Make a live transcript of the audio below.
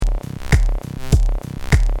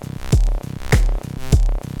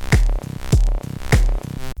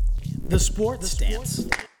Sports Stance.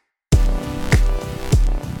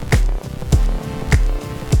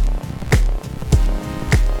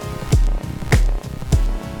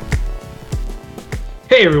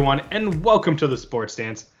 Hey everyone, and welcome to the Sports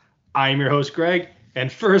Stance. I am your host, Greg,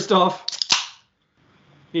 and first off,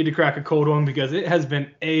 need to crack a cold one because it has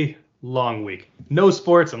been a long week. No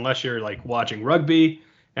sports unless you're like watching rugby,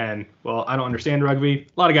 and well, I don't understand rugby.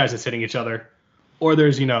 A lot of guys just hitting each other. Or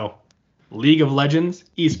there's, League of Legends,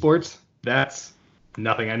 esports. That's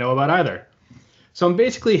nothing I know about either. So I'm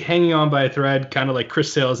basically hanging on by a thread, kind of like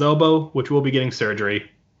Chris Sale's elbow, which will be getting surgery,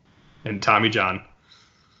 and Tommy John.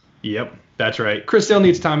 Yep, that's right. Chris Sale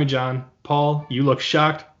needs Tommy John. Paul, you look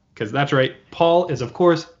shocked, because that's right. Paul is, of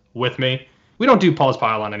course, with me. We don't do Paul's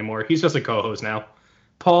Pile-On anymore. He's just a co-host now.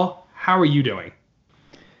 Paul, how are you doing?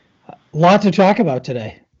 A lot to talk about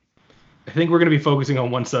today. I think we're going to be focusing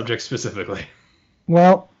on one subject specifically.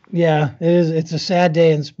 Well, yeah, it is. It's a sad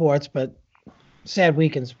day in sports, but sad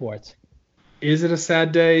week in sports. Is it a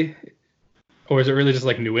sad day? Or is it really just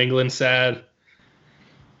like New England sad?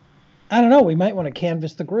 I don't know. We might want to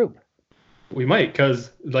canvass the group. We might,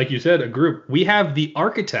 because, like you said, a group. We have the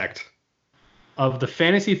architect of the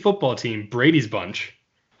fantasy football team, Brady's bunch.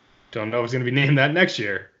 Don't know if it's going to be named that next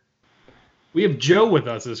year. We have Joe with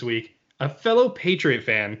us this week, a fellow Patriot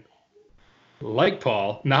fan. Like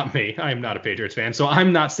Paul, not me. I am not a Patriots fan, so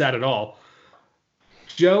I'm not sad at all.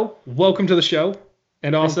 Joe, welcome to the show.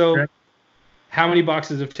 And also, how many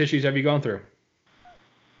boxes of tissues have you gone through?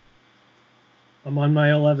 I'm on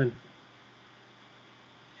my 11.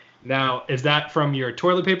 Now, is that from your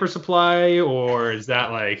toilet paper supply, or is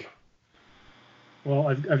that like... Well,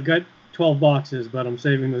 I've got 12 boxes, but I'm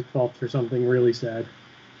saving the 12th for something really sad.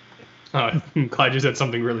 Oh, I'm glad you said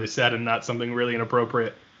something really sad and not something really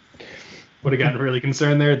inappropriate. Would have gotten really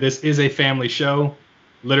concerned there. This is a family show.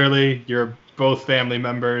 Literally, you're both family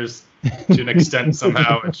members to an extent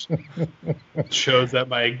somehow. It shows that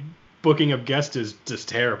my booking of guests is just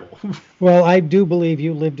terrible. Well, I do believe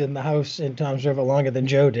you lived in the house in Tom's River longer than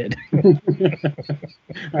Joe did.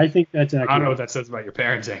 I think that's accurate. I don't know what that says about your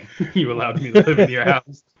parenting. You allowed me to live in your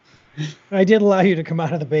house. I did allow you to come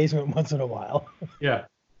out of the basement once in a while. Yeah.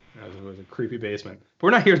 It was a creepy basement. But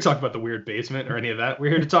we're not here to talk about the weird basement or any of that.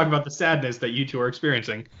 We're here to talk about the sadness that you two are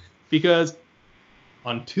experiencing. Because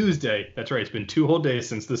on Tuesday, that's right, it's been 2 whole days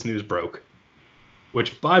since this news broke.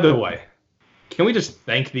 Which, by the way, can we just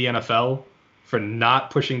thank the NFL for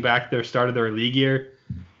not pushing back their start of their league year?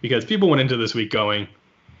 Because people went into this week going,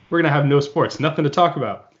 we're going to have no sports, nothing to talk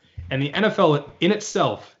about. And the NFL in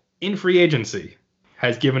itself, in free agency,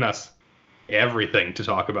 has given us everything to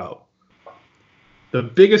talk about. The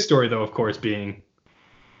biggest story, though, of course, being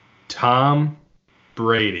Tom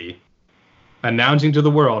Brady announcing to the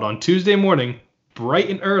world on Tuesday morning, bright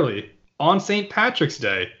and early, on St. Patrick's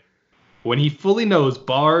Day, when he fully knows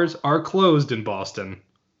bars are closed in Boston,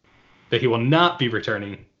 that he will not be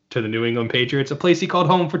returning to the New England Patriots, a place he called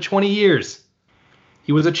home for 20 years.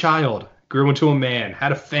 He was a child, grew into a man,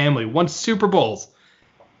 had a family, won Super Bowls,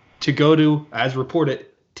 to go to, as reported,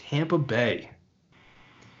 Tampa Bay.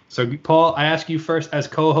 So, Paul, I ask you first as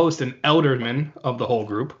co-host and elderman of the whole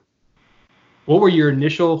group, what were your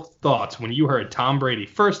initial thoughts when you heard Tom Brady,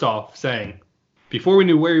 first off, saying, before we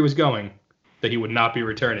knew where he was going, that he would not be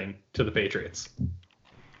returning to the Patriots?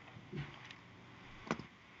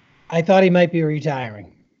 I thought he might be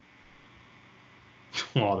retiring.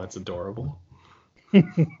 Oh, that's adorable.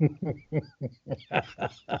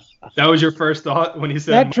 That was your first thought when he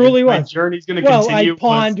said, that truly my was. journey's going to continue? I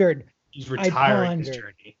pondered. He's retiring his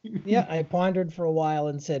journey. Yeah, I pondered for a while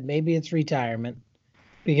and said maybe it's retirement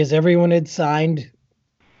because everyone had signed.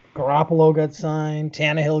 Garoppolo got signed.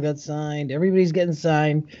 Tannehill got signed. Everybody's getting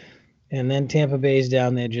signed. And then Tampa Bay's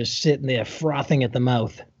down there just sitting there frothing at the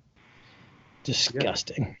mouth.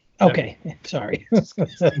 Disgusting. Yep. Okay, sorry.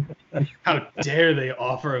 How dare they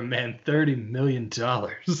offer a man $30 million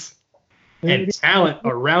and talent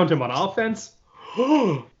around him on offense?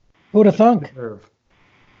 Who'd have thunk?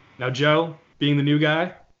 Now, Joe, being the new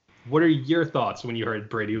guy, what are your thoughts when you heard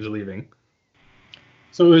Brady was leaving?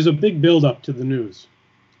 So it was a big build-up to the news.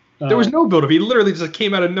 There was no build-up. He literally just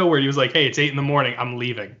came out of nowhere. He was like, hey, it's 8 a.m, I'm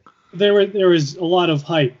leaving. There was a lot of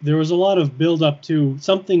hype. There was a lot of build-up to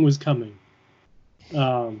something was coming.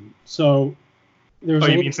 So there was. Oh,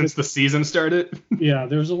 you mean since the season started? Yeah,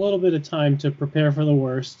 there was a little bit of time to prepare for the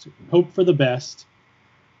worst, hope for the best.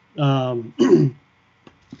 We've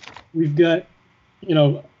got,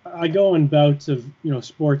 I go on bouts of,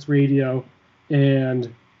 sports radio,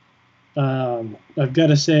 and I've got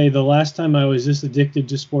to say the last time I was this addicted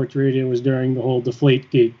to sports radio was during the whole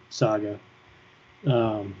Deflategate saga.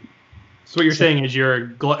 So what you're saying is you're a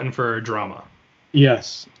glutton for drama.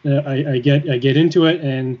 Yes, I get into it,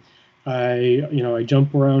 and I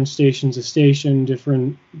jump around station to station,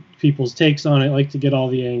 different people's takes on it. I like to get all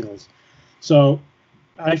the angles. So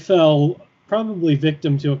I fell probably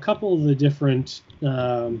victim to a couple of the different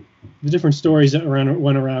stories that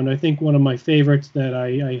went around. I think one of my favorites that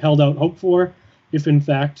I held out hope for, if in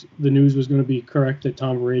fact the news was going to be correct that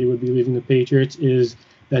Tom Brady would be leaving the Patriots, is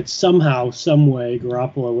that somehow, some way,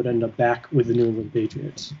 Garoppolo would end up back with the New England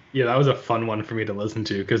Patriots. Yeah, that was a fun one for me to listen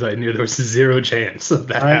to because I knew there was zero chance of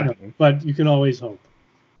that happening. But you can always hope.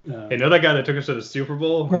 Hey, know that guy that took us to the Super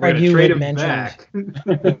Bowl? Greg, We're going to you trade had him back.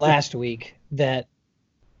 last week that.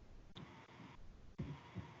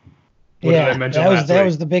 What did I mention last that week?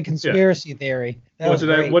 was the big conspiracy theory. What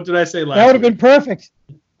did I say last week? That would have been perfect.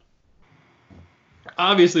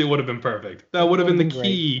 Obviously, it would have been perfect. That would have been the Great.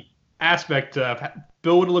 key aspect of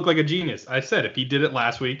Bill would have looked like a genius. I said if he did it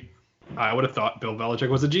last week, I would have thought Bill Belichick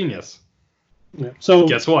was a genius. Yeah. So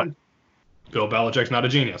guess what? Bill Belichick's not a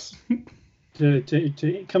genius.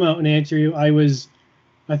 to come out and answer you, I was,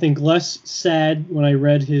 I think, less sad when I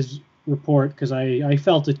read his report because I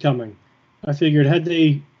felt it coming. I figured had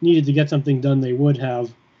they needed to get something done, they would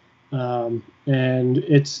have. And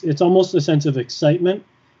it's almost a sense of excitement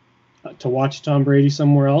to watch Tom Brady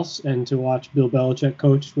somewhere else and to watch Bill Belichick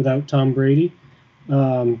coach without Tom Brady.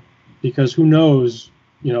 Because who knows,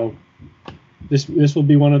 this will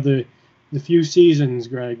be one of the few seasons,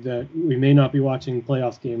 Greg, that we may not be watching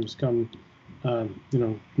playoff games come,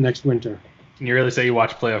 next winter. Can you really say you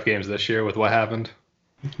watched playoff games this year with what happened?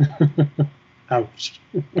 Ouch.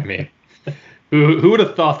 I mean, who would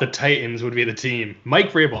have thought the Titans would be the team?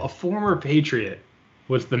 Mike Vrabel, a former Patriot,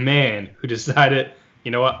 was the man who decided,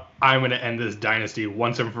 you know what, I'm going to end this dynasty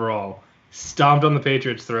once and for all. Stomped on the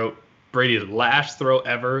Patriots' throat. Brady's last throw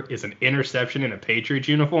ever is an interception in a Patriots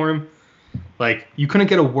uniform. Like, you couldn't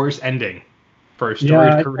get a worse ending for a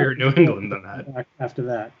storied career in New England than that. After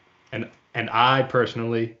that. And I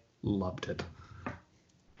personally loved it.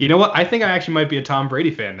 You know what? I think I actually might be a Tom Brady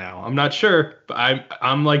fan now. I'm not sure, but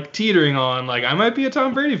I'm like teetering on, like, I might be a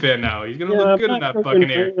Tom Brady fan now. He's going to look good in that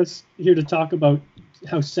Buccaneer. Here to talk about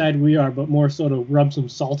how sad we are, but more sort of rub some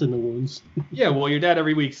salt in the wounds. Yeah, well, your dad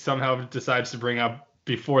every week somehow decides to bring up,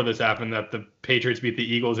 before this happened, that the Patriots beat the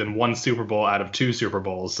Eagles in one Super Bowl out of two Super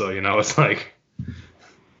Bowls. So, it's like,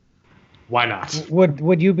 why not?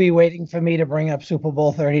 Would you be waiting for me to bring up Super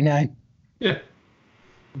Bowl 39? Yeah.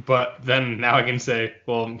 But then now I can say,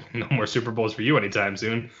 well, no more Super Bowls for you anytime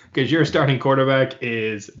soon because your starting quarterback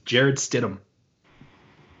is Jared Stidham.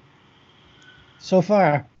 So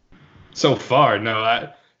far, no.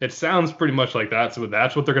 It sounds pretty much like that. So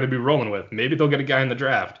that's what they're going to be rolling with. Maybe they'll get a guy in the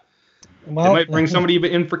draft. Well, they might bring somebody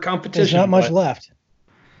in for competition. There's not much left.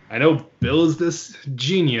 I know Bill's this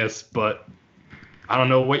genius, but I don't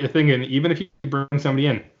know what you're thinking. Even if you bring somebody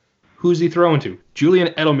in, who's he throwing to?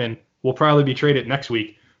 Julian Edelman will probably be traded next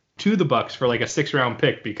week to the Bucs for like a 6th-round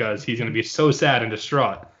pick because he's going to be so sad and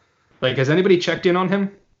distraught. Like, has anybody checked in on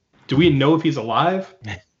him? Do we know if he's alive?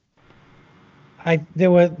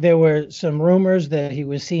 There were some rumors that he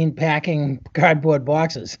was seen packing cardboard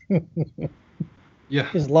boxes. Yeah.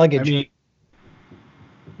 His luggage. I mean,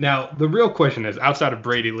 now the real question is, outside of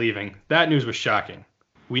Brady leaving, that news was shocking.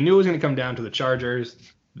 We knew it was going to come down to the Chargers.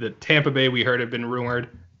 The Tampa Bay, we heard, had been rumored.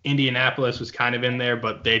 Indianapolis was kind of in there,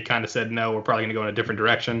 but they'd kind of said, no, we're probably going to go in a different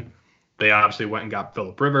direction. They obviously went and got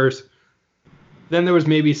Phillip Rivers. Then there was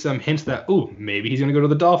maybe some hints that, maybe he's going to go to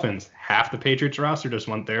the Dolphins. Half the Patriots roster just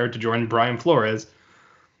went there to join Brian Flores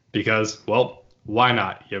because, well, why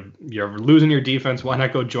not? You're losing your defense. Why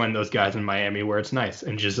not go join those guys in Miami where it's nice?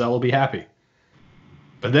 And Giselle will be happy.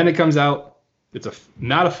 But then it comes out, it's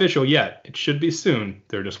not official yet. It should be soon.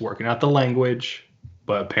 They're just working out the language.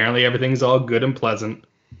 But apparently everything's all good and pleasant.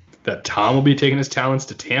 That Tom will be taking his talents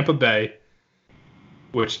to Tampa Bay.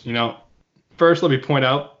 Which, first let me point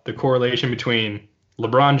out the correlation between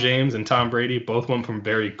LeBron James and Tom Brady. Both went from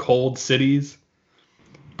very cold cities.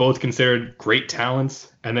 Both considered great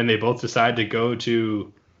talents. And then they both decide to go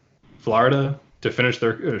to Florida to finish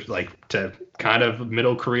their, to kind of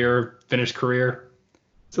middle career, finish career.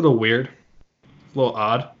 It's a little weird. A little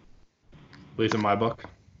odd. At least in my book.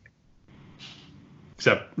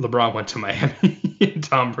 Except LeBron went to Miami and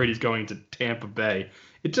Tom Brady's going to Tampa Bay.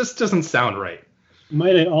 It just doesn't sound right.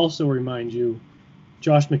 Might I also remind you,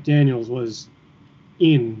 Josh McDaniels was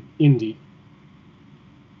in Indy.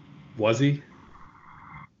 Was he?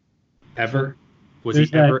 Ever? Was he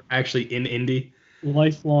ever actually in Indy?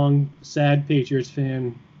 Lifelong sad Patriots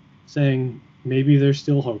fan saying maybe there's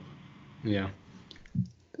still hope. Yeah.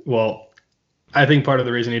 Well, I think part of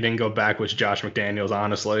the reason he didn't go back was Josh McDaniels,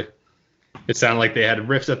 honestly. It sounded like they had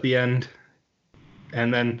riffs at the end.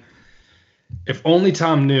 And then if only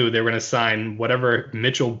Tom knew they were going to sign whatever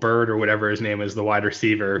Mitchell Bird or whatever his name is, the wide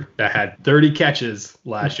receiver that had 30 catches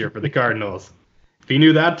last year for the Cardinals. If he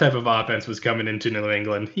knew that type of offense was coming into New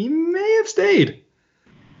England, he may have stayed.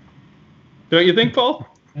 Don't you think, Paul?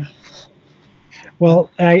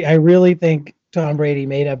 Well, I really think Tom Brady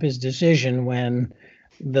made up his decision when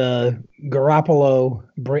the Garoppolo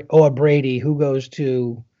or Brady, who goes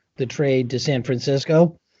to the trade to San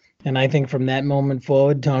Francisco. And I think from that moment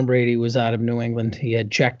forward, Tom Brady was out of New England. He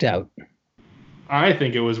had checked out. I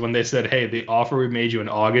think it was when they said, hey, the offer we made you in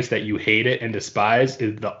August that you hate it and despise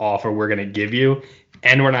is the offer we're going to give you.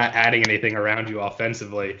 And we're not adding anything around you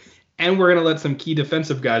offensively. And we're going to let some key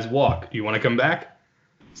defensive guys walk. You want to come back?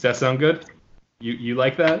 Does that sound good? You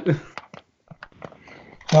like that?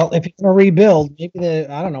 Well, if you're going to rebuild, maybe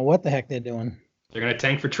I don't know what the heck they're doing. They're going to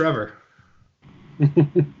tank for Trevor.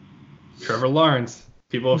 Trevor Lawrence.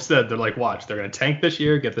 People have said, they're like, watch, they're going to tank this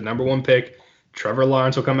year, get the number 1 pick. Trevor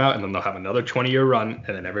Lawrence will come out, and then they'll have another 20-year run,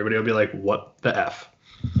 and then everybody will be like, what the F?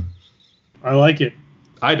 I like it.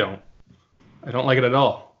 I don't like it at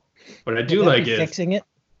all. What I do like is fixing it.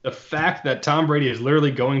 The fact that Tom Brady is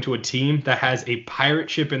literally going to a team that has a pirate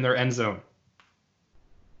ship in their end zone.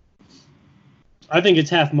 I think it's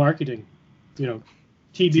half marketing.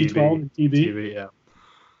 TB12 and TB. TB, yeah.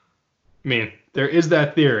 I mean, there is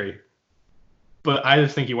that theory, but I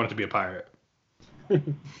just think he wanted to be a pirate.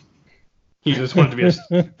 He just wanted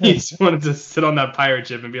to sit on that pirate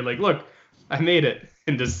ship and be like, look, I made it,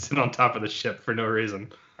 and just sit on top of the ship for no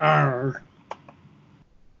reason. Arr.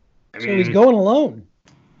 So he's going alone.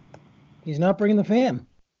 He's not bringing the fam.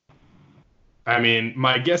 I mean,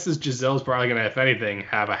 my guess is Giselle's probably going to, if anything,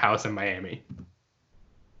 have a house in Miami.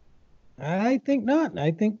 I think not.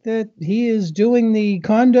 I think that he is doing the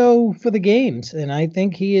condo for the games, and I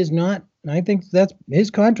think he is not. I think that's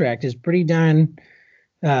his contract is pretty darn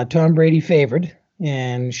Tom Brady favored,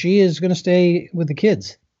 and she is going to stay with the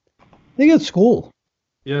kids. They got school.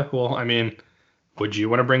 Yeah, well, I mean, would you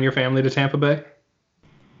want to bring your family to Tampa Bay?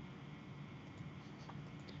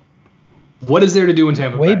 What is there to do in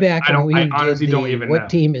Tampa Bay? Way back when I honestly don't even know. What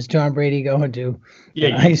team is Tom Brady going to?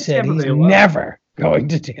 Yeah, I said he's never going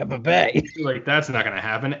to Tampa Bay. Like, that's not going to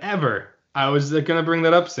happen ever. I was going to bring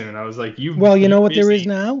that up soon. I was like, you know what there is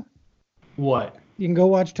now? What? You can go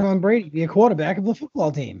watch Tom Brady be a quarterback of the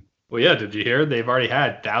football team. Well, yeah, did you hear? They've already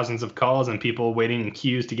had thousands of calls and people waiting in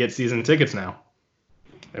queues to get season tickets now.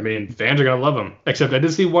 I mean, fans are going to love him. Except I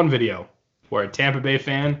did see one video where a Tampa Bay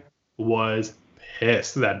fan was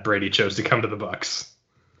pissed that Brady chose to come to the Bucs.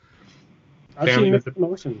 I've seen mixed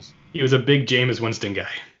emotions. He was a big Jameis Winston guy.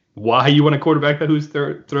 Why you want a quarterback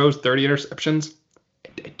that throws 30 interceptions?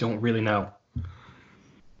 I don't really know.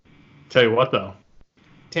 Tell you what, though.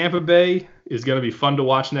 Tampa Bay is going to be fun to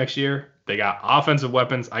watch next year. They got offensive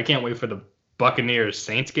weapons. I can't wait for the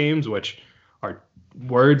Buccaneers-Saints games, which are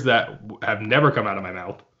words that have never come out of my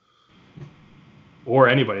mouth. Or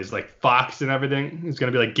anybody's, like Fox and everything. It's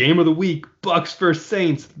going to be like, game of the week, Bucs versus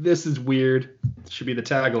Saints. This is weird. It should be the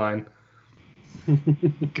tagline.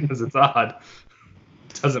 Because it's odd.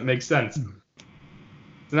 It doesn't make sense.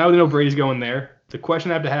 So now we know Brady's going there. The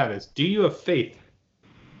question I have is, do you have faith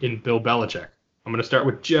in Bill Belichick? I'm going to start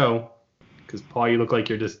with Joe, because, Paul, you look like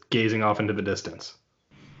you're just gazing off into the distance.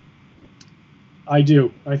 I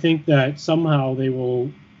do. I think that somehow they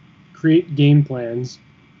will create game plans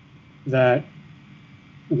that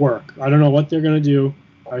work. I don't know what they're going to do.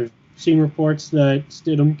 I've seen reports that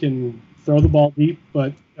Stidham can throw the ball deep,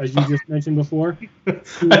 but as you just mentioned before, I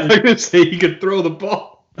was going to say he could throw the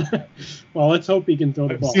ball. Well, let's hope he can throw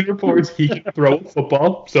the ball. I've seen reports he can throw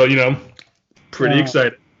football, so, pretty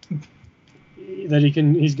excited. That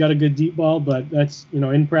he's got a good deep ball, but that's,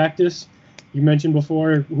 in practice. You mentioned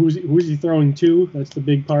before, who's he throwing to? That's the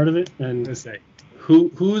big part of it. And I say,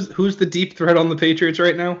 who's the deep threat on the Patriots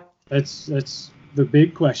right now? That's the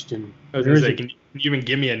big question. I was gonna say, can you even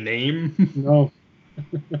give me a name? No.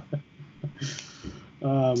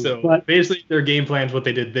 But basically, their game plan is what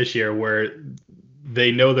they did this year, where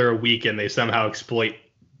they know they're weak and they somehow exploit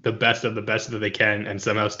the best of the best that they can, and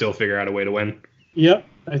somehow still figure out a way to win. Yep,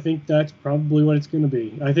 I think that's probably what it's going to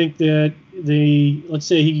be. I think that let's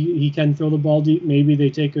say he can throw the ball deep. Maybe they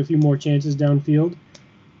take a few more chances downfield,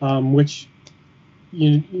 which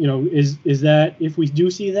is that, if we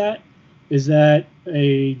do see that, is that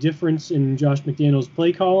a difference in Josh McDaniels'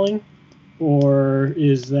 play calling, or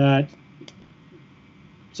is that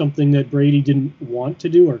something that Brady didn't want to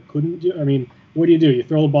do or couldn't do? I mean, what do? You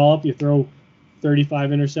throw the ball up, you throw 35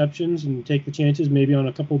 interceptions and take the chances maybe on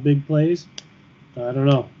a couple big plays? I don't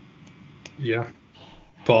know. Yeah.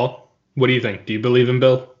 Paul? What do you think? Do you believe in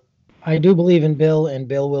Bill? I do believe in Bill, and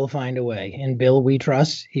Bill will find a way. In Bill, we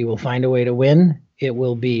trust. He will find a way to win. It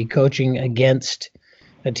will be coaching against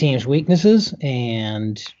a team's weaknesses,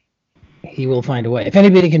 and he will find a way. If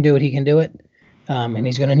anybody can do it, he can do it. And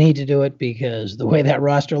he's going to need to do it because the way that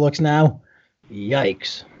roster looks now,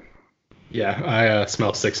 yikes. Yeah, I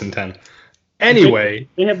smell 6-10. Anyway,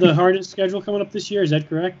 they have the hardest schedule coming up this year. Is that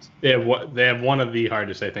correct? they have one of the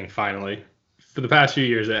hardest, I think. Finally, for the past few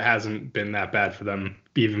years, it hasn't been that bad for them,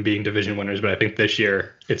 even being division winners. But I think this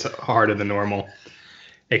year it's harder than normal.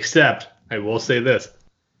 Except, I will say this: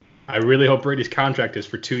 I really hope Brady's contract is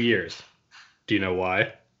for 2 years. Do you know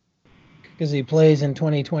why? Because he plays in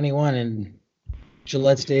 2021 in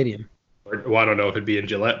Gillette Stadium. Well, I don't know if it'd be in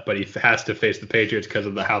Gillette, but he has to face the Patriots because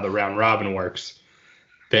of how the round robin works.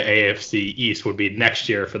 The AFC East would be next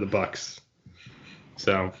year for the Bucks.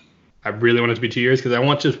 So I really want it to be 2 years because I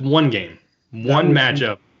want just one game, one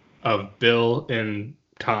matchup of Bill and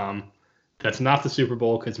Tom. That's not the Super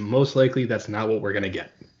Bowl because most likely that's not what we're going to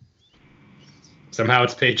get. Somehow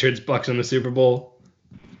it's Patriots Bucks in the Super Bowl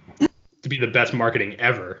to be the best marketing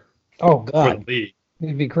ever. Oh, God. For the league.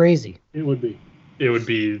 It'd be crazy. It would be. It would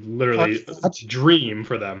be literally a dream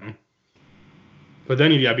for them. But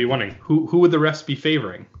then you'd be wondering, who would the refs be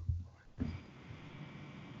favoring?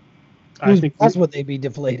 I think that's what they'd be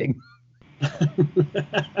deflating.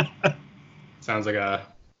 Sounds like a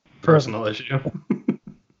personal issue.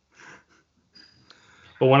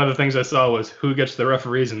 But one of the things I saw was who gets the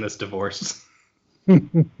referees in this divorce.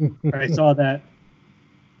 I saw that.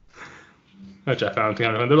 Which I found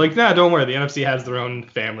kind of fun. They're like, nah, don't worry. The NFC has their own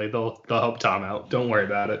family. They'll help Tom out. Don't worry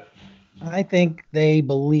about it. I think they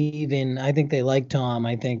I think they like Tom.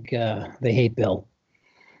 I think they hate Bill.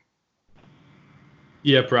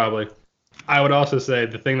 Yeah, probably. I would also say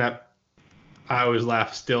the thing that I always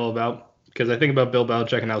laugh still about, because I think about Bill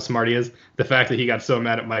Belichick and how smart he is, the fact that he got so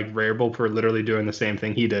mad at Mike Vrabel for literally doing the same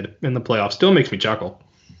thing he did in the playoffs still makes me chuckle.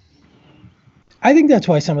 I think that's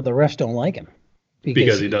why some of the refs don't like him.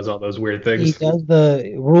 Because he does all those weird things. He does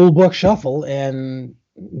the rule book shuffle, and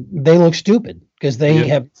they look stupid because they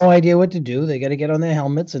have no idea what to do. They got to get on their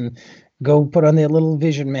helmets and go put on their little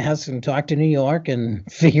vision masks and talk to New York and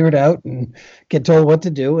figure it out and get told what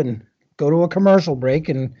to do and go to a commercial break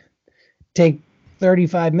and take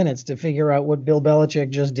 35 minutes to figure out what Bill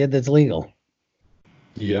Belichick just did that's legal.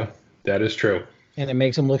 Yeah, that is true. And it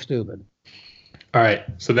makes them look stupid. All right,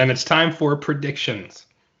 so then it's time for predictions.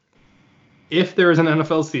 If there is an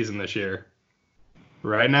NFL season this year,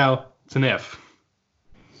 right now, it's an if.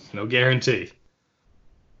 No guarantee.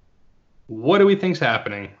 What do we think's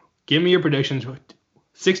happening? Give me your predictions.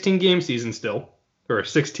 16-game season still, or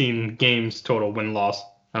 16 games total win-loss.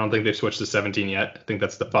 I don't think they've switched to 17 yet. I think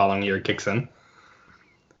that's the following year it kicks in.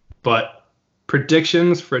 But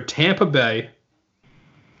predictions for Tampa Bay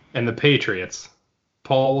and the Patriots.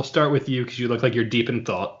 Paul, we'll start with you because you look like you're deep in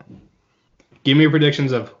thought. Give me your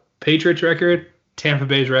predictions of Patriots record, Tampa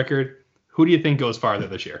Bay's record. Who do you think goes farther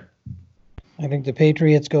this year? I think the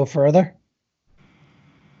Patriots go further.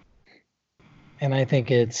 And I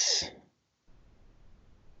think it's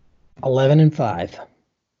 11-5.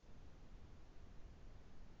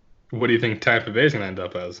 What do you think Tampa Bay's going to end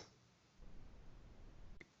up as?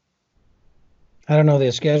 I don't know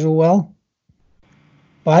their schedule well,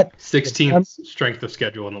 but 16th strength of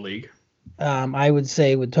schedule in the league. I would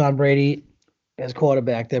say with Tom Brady as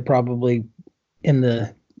quarterback, they're probably in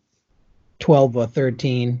the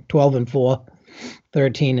 12-4,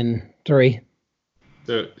 13-3.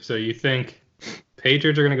 So you think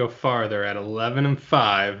Patriots are going to go farther at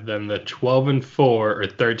 11-5 than the 12-4 or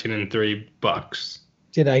 13-3 Bucks?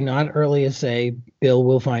 Did I not earlier say Bill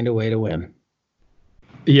will find a way to win?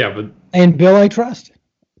 Yeah, but and Bill, I trust.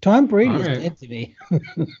 Tom Brady is dead to me.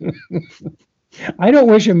 I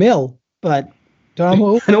don't wish him ill, but Tom.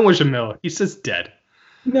 I don't wish him ill. He's just dead.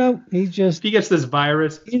 No, he's just. If he gets this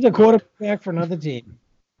virus, he's a quarterback for another team.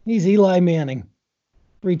 He's Eli Manning.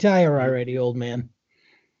 Retire already, old man.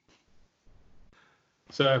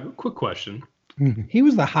 So I have a quick question. He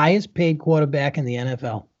was the highest paid quarterback in the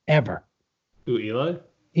NFL ever. Who, Eli?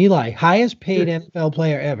 Eli, highest paid NFL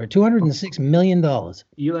player ever, $206 million.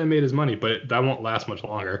 Eli made his money, but that won't last much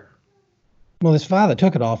longer. Well, his father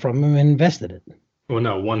took it all from him and invested it. Well,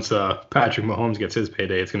 no, once Patrick Mahomes gets his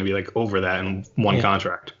payday, it's going to be like over that in one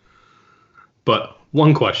contract. But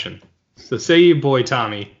one question. So say your boy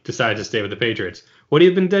Tommy decides to stay with the Patriots. Would he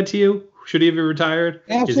have been dead to you? Should he have retired?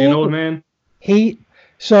 Absolutely. Is he an old man?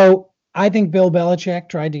 So I think Bill Belichick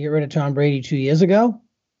tried to get rid of Tom Brady 2 years ago,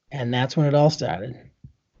 and that's when it all started.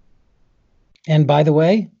 And by the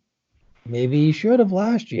way, maybe he should have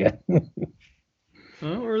last year. I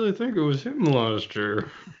don't really think it was him last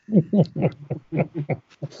year. I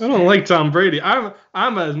don't like Tom Brady.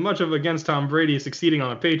 I'm as much of against Tom Brady succeeding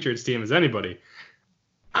on a Patriots team as anybody.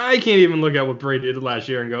 I can't even look at what Brady did last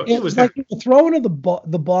year and go, It was like throwing the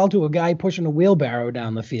ball to a guy pushing a wheelbarrow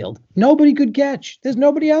down the field. Nobody could catch. There's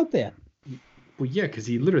nobody out there. Well, yeah, because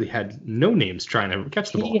he literally had no names trying to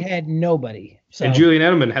catch the ball. He had nobody. So, and Julian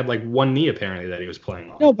Edelman had like one knee apparently that he was playing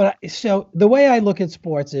on. No, but so the way I look at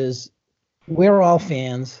sports is we're all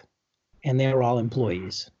fans and they're all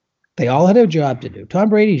employees. They all had a job to do. Tom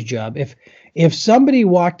Brady's job. If somebody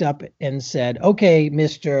walked up and said, "Okay,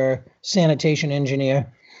 Mr. Sanitation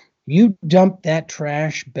Engineer, you dump that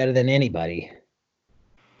trash better than anybody,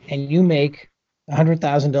 and you make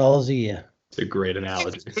 $100,000 a year." It's a great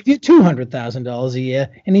analogy. If you're $200,000 a year,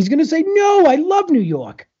 and he's going to say, "No, I love New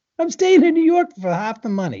York. I'm staying in New York for half the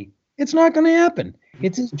money." It's not going to happen.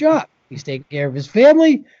 It's his job. He's taking care of his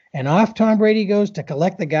family, and off Tom Brady goes to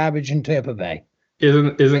collect the garbage in Tampa Bay.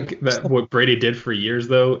 Isn't that what Brady did for years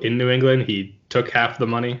though in New England? He took half the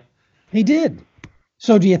money. He did.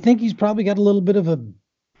 So do you think he's probably got a little bit of a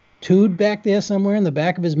tood back there somewhere in the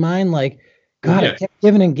back of his mind, like, God, I kept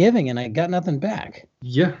giving and giving, and I got nothing back?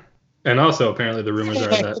 Yeah. And also, apparently, the rumors are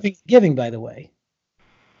that giving, by the way,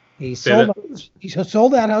 he sold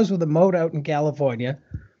that house with a moat out in California.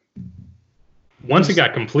 Once it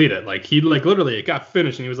got completed, literally it got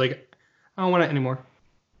finished, and he was like, "I don't want it anymore."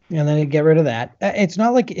 And then he'd get rid of that. It's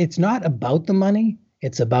not about the money;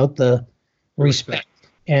 it's about the respect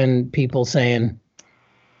and people saying,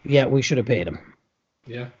 "Yeah, we should have paid him."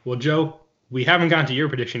 Yeah. Well, Joe, we haven't gotten to your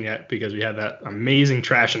prediction yet because we had that amazing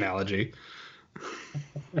trash analogy.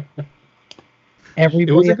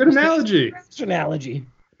 Everybody it was a good analogy. Analogy.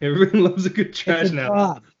 Everyone loves a good trash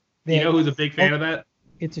analogy. You know who's a big fan of that?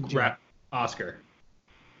 It's a job. Oscar.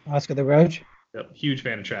 Oscar the Roach? Yep. Huge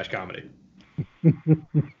fan of trash comedy.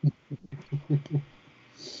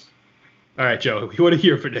 All right, Joe. What are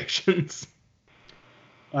your predictions?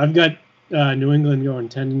 I've got New England going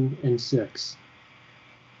 10-6.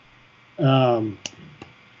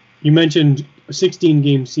 You mentioned a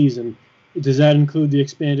 16-game season. Does that include the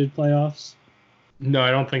expanded playoffs? No,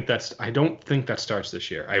 I don't think that starts this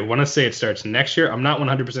year. I want to say it starts next year. I'm not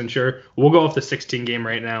 100% sure. We'll go off the 16 game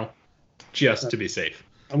right now, just to be safe.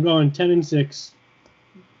 I'm going 10-6.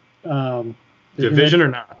 Division or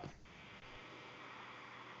not?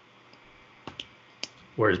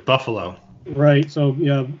 Where's Buffalo? Right. So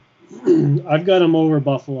yeah, I've got them over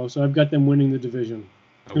Buffalo. So I've got them winning the division.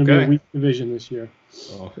 It's going to be a weak division this year.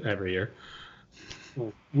 Oh, every year.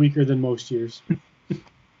 Well, weaker than most years.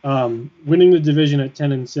 Winning the division at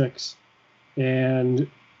 10-6, and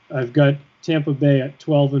I've got Tampa Bay at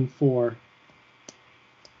 12-4.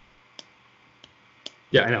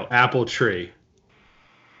 Yeah, I know. Apple tree.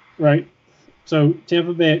 Right. So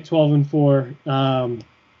Tampa Bay at 12-4,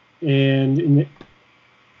 and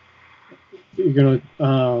you're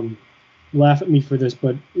gonna laugh at me for this,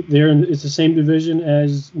 but it's the same division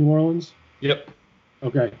as New Orleans. Yep.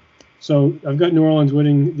 Okay. So I've got New Orleans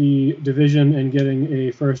winning the division and getting a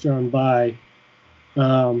first-round bye.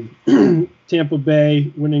 Tampa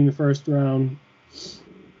Bay winning the first round.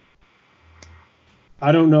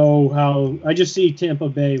 I don't know how. I just see Tampa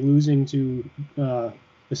Bay losing to the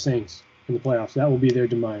Saints in the playoffs. That will be their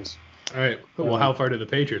demise. All right. Well, how far do the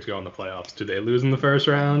Patriots go in the playoffs? Do they lose in the first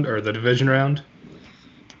round or the division round?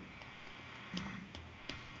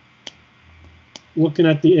 Looking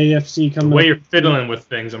at the AFC coming the way up, you're fiddling with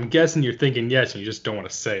things, I'm guessing you're thinking yes, and you just don't want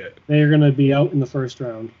to say it. They are going to be out in the first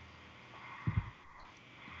round.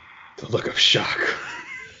 The look of shock.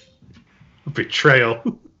 Betrayal.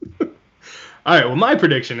 All right, well, my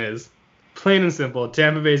prediction is, plain and simple,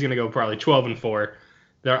 Tampa Bay is going to go probably 12-4.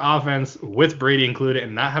 Their offense, with Brady included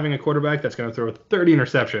and not having a quarterback that's going to throw 30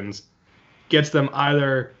 interceptions, gets them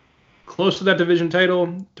either close to that division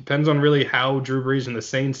title, depends on really how Drew Brees and the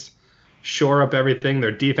Saints shore up everything.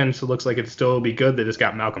 Their defense looks like it still will be good. They just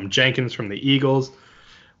got Malcolm Jenkins from the Eagles,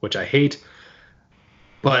 which I hate.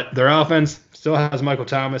 But their offense still has Michael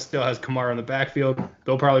Thomas, still has Kamara in the backfield.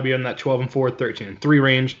 They'll probably be in that 12-4, 13-3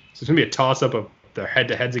 range. So it's going to be a toss-up of their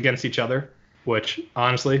head-to-heads against each other, which,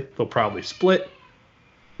 honestly, they'll probably split.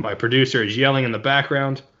 My producer is yelling in the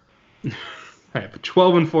background. All right, but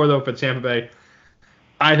 12-4, though, for Tampa Bay.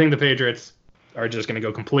 I think the Patriots are just going to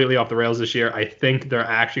go completely off the rails this year. I think they're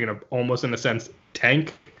actually going to almost, in a sense,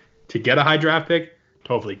 tank to get a high draft pick,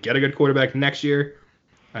 to hopefully get a good quarterback next year.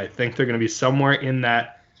 I think they're going to be somewhere in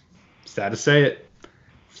that, sad to say it,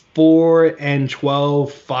 4-12,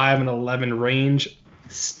 5-11 range.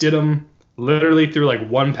 Stidham literally threw like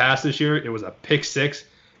one pass this year. It was a pick six.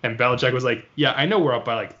 And Belichick was like, yeah, I know we're up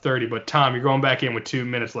by like 30, but Tom, you're going back in with 2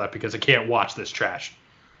 minutes left because I can't watch this trash.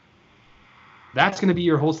 That's going to be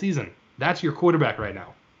your whole season. That's your quarterback right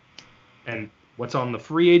now. And what's on the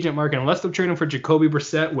free agent market, unless they're trading for Jacoby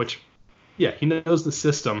Brissett, which, yeah, he knows the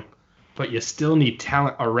system, but you still need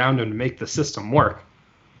talent around him to make the system work.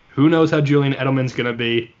 Who knows how Julian Edelman's going to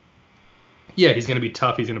be? Yeah, he's going to be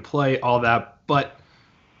tough. He's going to play, all that. But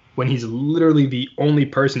when he's literally the only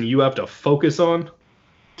person you have to focus on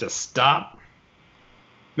to stop,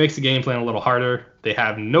 makes the game plan a little harder. They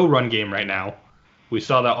have no run game right now. We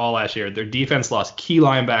saw that all last year. Their defense lost key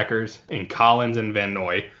linebackers in Collins and Van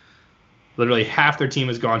Noy. Literally half their team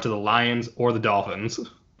has gone to the Lions or the Dolphins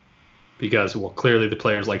because, well, clearly the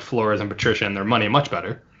players like Flores and Patricia and their money much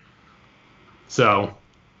better. So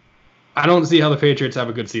I don't see how the Patriots have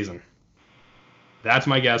a good season. That's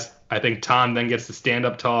my guess. I think Tom then gets to stand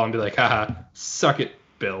up tall and be like, haha, suck it,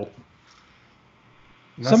 Bill.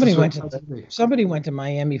 Somebody went to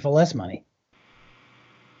Miami for less money.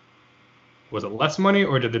 Was it less money,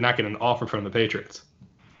 or did they not get an offer from the Patriots?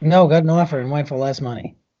 No, got an offer and went for less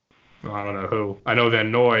money. Well, I don't know who. I know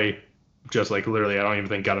Van Noy, just like literally, I don't even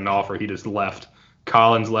think got an offer. He just left.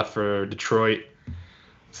 Collins left for Detroit.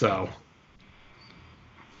 So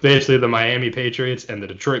basically the Miami Patriots and the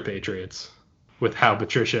Detroit Patriots with how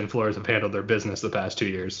Patricia and Flores have handled their business the past 2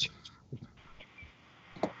 years.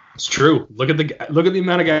 It's true. Look at the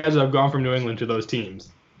amount of guys that have gone from New England to those teams.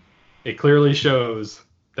 It clearly shows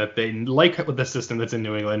that they like the system that's in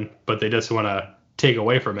New England, but they just want to take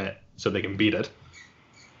away from it so they can beat it.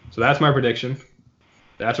 So that's my prediction.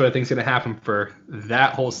 That's what I think is going to happen for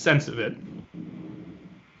that whole sense of it.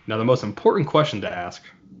 Now, the most important question to ask,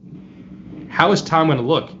 how is Tom going to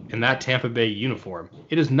look in that Tampa Bay uniform?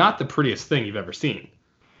 It is not the prettiest thing you've ever seen.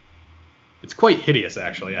 It's quite hideous,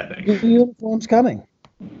 actually, I think. The uniform's coming.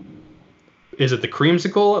 Is it the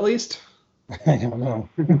creamsicle, at least? I don't know.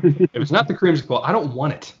 If it's not the creamsicle, I don't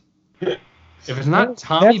want it. If it's not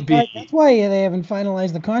Tommy B. That's why they haven't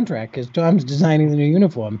finalized the contract, because Tom's designing the new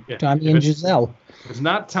uniform. Yeah, Tommy and Giselle. If it's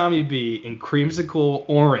not Tommy B in creamsicle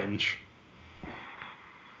orange,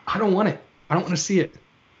 I don't want it. I don't want to see it.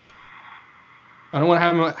 I don't want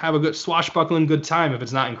to have a good swashbuckling good time if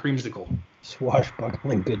it's not in creamsicle.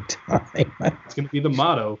 Swashbuckling good time. It's going to be the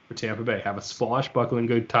motto for Tampa Bay. Have a swashbuckling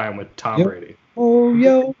good time with Tom Brady. Oh,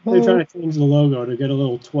 yo. They're trying to change the logo to get a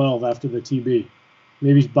little 12 after the TB.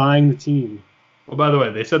 Maybe he's buying the team. Well, by the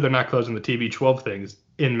way, they said they're not closing the TB12 things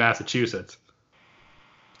in Massachusetts.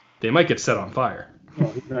 They might get set on fire.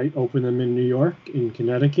 Well, he might open them in New York, in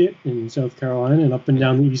Connecticut, in South Carolina, and up and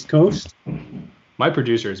down the East Coast. My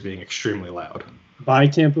producer is being extremely loud. Buy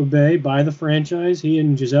Tampa Bay, buy the franchise. He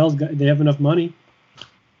and Giselle, they have enough money.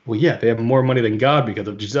 Well, yeah, they have more money than God because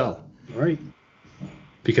of Giselle. Right.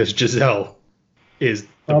 Because Giselle is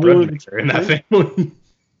the breadwinner in that family.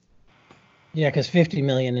 Yeah, because $50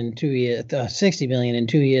 million in 2 years, $60 million in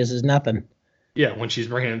 2 years is nothing. Yeah, when she's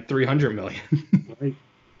bringing in $300 million. Right.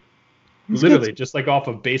 Literally, just like off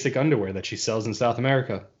of basic underwear that she sells in South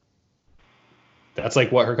America. That's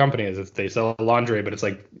like what her company is. They sell lingerie, but it's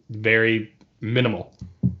like very minimal.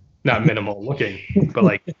 Not minimal looking, but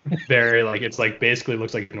like very like it's like basically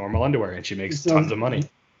looks like normal underwear, and she makes tons of money.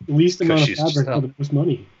 Least amount of fabric for the most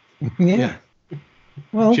money. Yeah.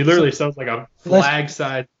 Well, she literally sells like a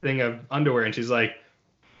flag-size thing of underwear, and she's like,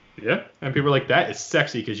 yeah. And people are like, that is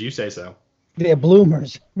sexy because you say so. They're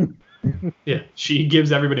bloomers. Yeah. She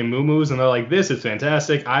gives everybody moo-moos, and they're like, this is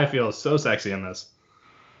fantastic. I feel so sexy in this.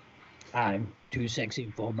 I'm too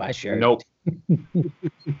sexy for my shirt. Nope.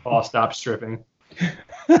 Paul, stop stripping.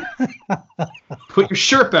 Put your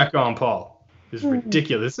shirt back on, Paul. This is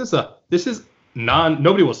ridiculous. This is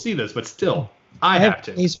nobody will see this, but still, I have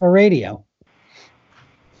to. He's for radio.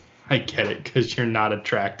 I get it, because you're not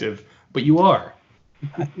attractive, but you are.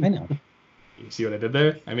 I know. You see what I did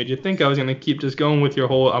there? I made you think I was going to keep just going with your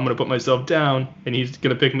whole, I'm going to put myself down, and he's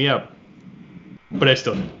going to pick me up. But I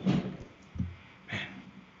still did. Man.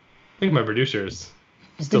 I think my producer is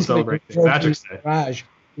still celebrating St. Patrick's Day. Raj.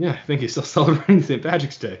 Yeah, I think he's still celebrating St.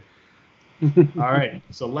 Patrick's Day. All right,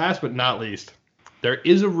 so last but not least, there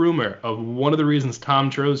is a rumor of one of the reasons Tom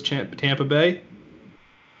chose Tampa Bay.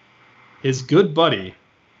 His good buddy,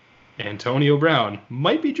 Antonio Brown,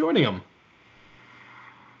 might be joining him.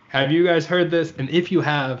 Have you guys heard this? And if you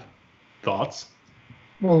have, thoughts?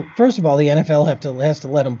 Well, first of all, the NFL has to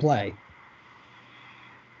let him play.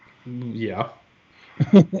 Yeah.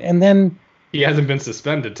 And then... He hasn't been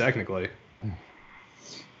suspended, technically.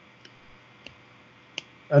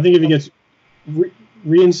 I think if he gets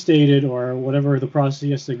reinstated or whatever the process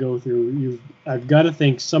he has to go through, I've got to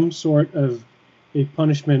think some sort of a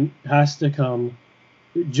punishment has to come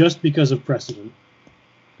just because of precedent.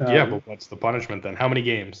 Yeah, but what's the punishment then? How many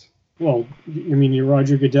games? Well, I mean, you're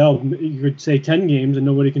Roger Goodell. You could say 10 games and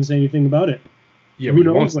nobody can say anything about it. Yeah, Who but you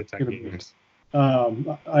knows won't say what's 10 gonna be? games.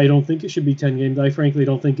 I don't think it should be 10 games. I frankly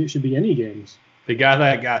don't think it should be any games. The guy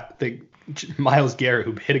that got Myles Garrett,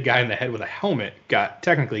 who hit a guy in the head with a helmet, got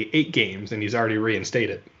technically 8 games, and he's already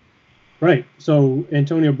reinstated. Right. So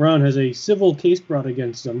Antonio Brown has a civil case brought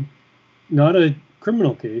against him, not a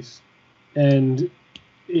criminal case, and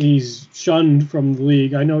he's shunned from the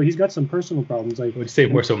league. I know he's got some personal problems. I would say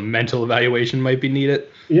more so mental evaluation might be needed.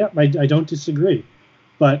 Yeah, I don't disagree.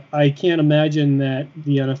 But I can't imagine that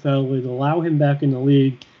the NFL would allow him back in the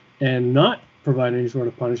league and not provide any sort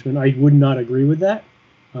of punishment. I would not agree with that.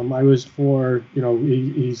 I was for,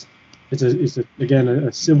 it's again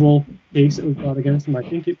a civil case that was brought against him. I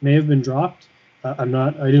think it may have been dropped. I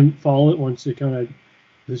didn't follow it once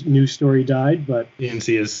this news story died, but you didn't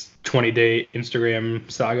see his 20-day Instagram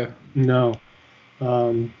saga. No.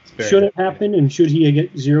 Should it happen, and should he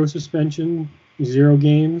get 0 suspension, 0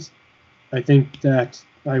 games? I think that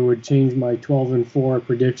I would change my 12-4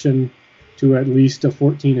 prediction to at least a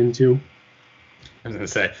 14-2. I was going to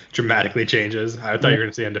say, dramatically changes. I thought you were going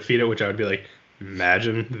to say undefeated, which I would be like,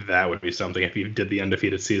 imagine that would be something if you did the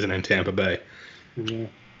undefeated season in Tampa Bay. Yeah.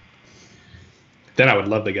 Then I would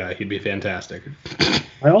love the guy. He'd be fantastic.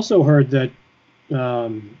 I also heard that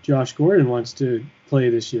Josh Gordon wants to play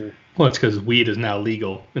this year. Well, it's because weed is now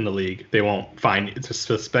legal in the league. They won't fine you to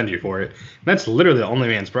suspend you for it. And that's literally the only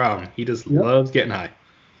man's problem. He just loves getting high.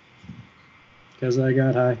 Because I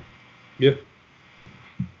got high. Yeah.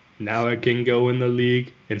 Now I can go in the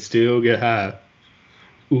league and still get high.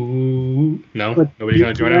 Ooh. No? But Nobody's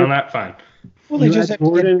going to join in on that? Fine. Well, they just have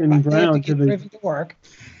Gordon and Brown to driven to work.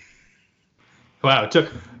 Wow, it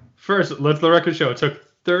took... First, let the record show. It took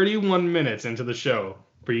 31 minutes into the show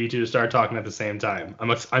for you two to start talking at the same time.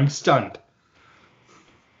 I'm stunned.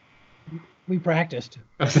 We practiced.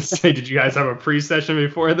 I was going to say, did you guys have a pre-session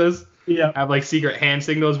before this? Yeah. Have like secret hand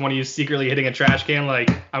signals, one of you secretly hitting a trash can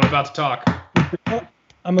like, I'm about to talk.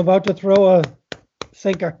 I'm about to throw a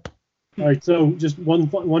sinker. All right, so just one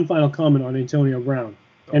final comment on Antonio Brown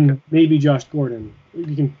and maybe Josh Gordon.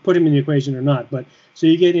 You can put him in the equation or not, but so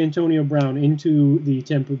you get Antonio Brown into the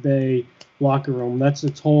Tampa Bay locker room. That's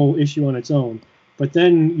its whole issue on its own. But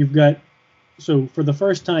then you've got, so for the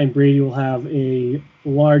first time, Brady will have a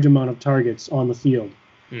large amount of targets on the field.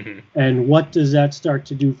 Mm-hmm. And what does that start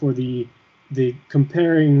to do for the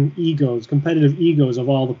competitive egos of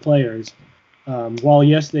all the players? While,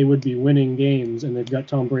 yes, they would be winning games and they've got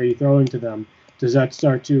Tom Brady throwing to them, does that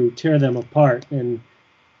start to tear them apart? And,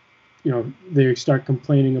 they start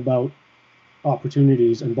complaining about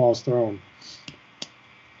opportunities and balls thrown.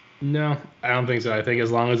 No, I don't think so. I think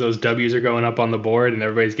as long as those W's are going up on the board and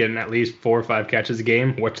everybody's getting at least 4 or 5 catches a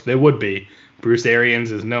game, which they would be, Bruce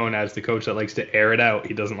Arians is known as the coach that likes to air it out.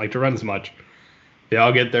 He doesn't like to run as much. They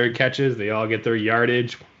all get their catches. They all get their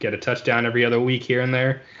yardage, get a touchdown every other week here and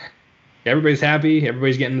there. Everybody's happy.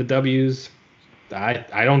 Everybody's getting the W's. I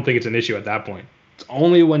don't think it's an issue at that point. It's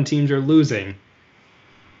only when teams are losing,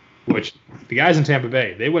 which the guys in Tampa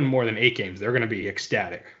Bay, they win more than 8 games. They're going to be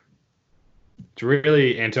ecstatic. It's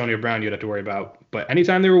really Antonio Brown you'd have to worry about. But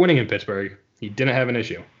anytime they were winning in Pittsburgh, he didn't have an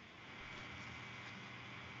issue.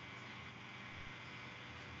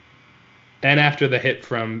 And after the hit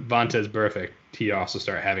from Vontaze Burfict, he also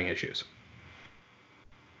started having issues.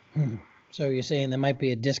 So you're saying there might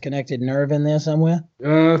be a disconnected nerve in there somewhere?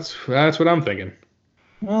 That's what I'm thinking.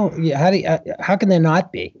 Well, yeah. How can there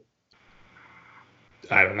not be?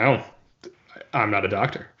 I don't know. I'm not a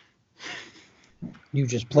doctor. You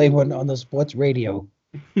just played one on the sports radio.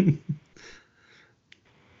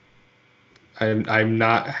 I'm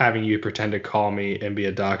not having you pretend to call me and be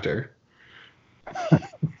a doctor.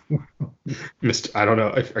 I don't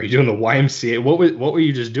know. Are you doing the YMCA? What were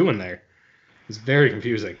you just doing there? It's very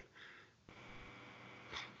confusing.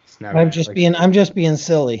 I'm just being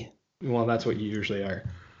silly. Well, that's what you usually are.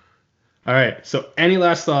 All right. So, any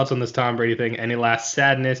last thoughts on this Tom Brady thing? Any last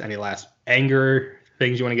sadness? Any last anger?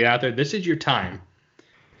 Things you want to get out there? This is your time.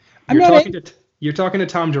 You're talking to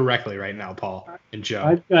Tom directly right now, Paul and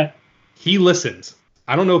Joe. He listens.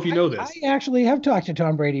 I don't know if you know this. I actually have talked to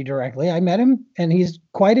Tom Brady directly. I met him, and he's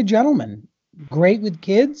quite a gentleman. Great with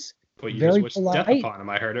kids. But you very just wished death upon him.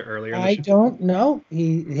 I heard it earlier. I don't know.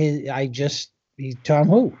 He's Tom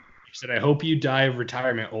who? You said, I hope you die of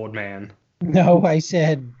retirement, old man. No, I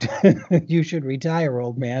said you should retire,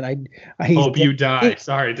 old man. I hope you die.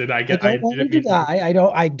 Sorry, did I get? I don't want him to die.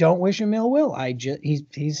 I don't wish him ill will.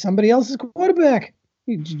 He's somebody else's quarterback.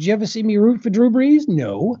 Did you ever see me root for Drew Brees?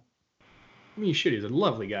 No. I mean, shit, he's a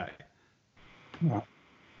lovely guy. Well,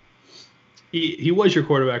 He was your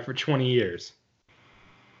quarterback for 20 years.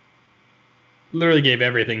 Literally gave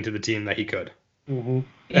everything to the team that he could. Mm-hmm.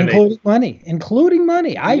 Including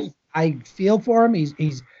money. I feel for him.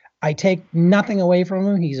 I take nothing away from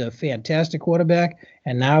him. He's a fantastic quarterback.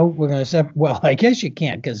 And now we're going to well, I guess you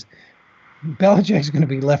can't because Belichick's going to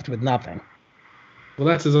be left with nothing. Well,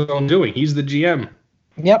 that's his own doing. He's the GM.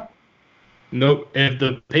 Yep. No, if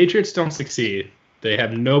the Patriots don't succeed, they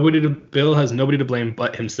have Bill has nobody to blame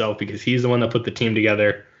but himself because he's the one that put the team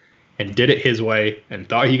together and did it his way and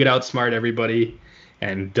thought he could outsmart everybody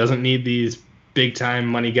and doesn't need these big time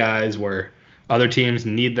money guys where other teams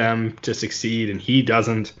need them to succeed and he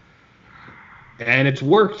doesn't. And it's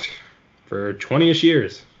worked for 20-ish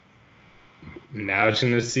years. Now it's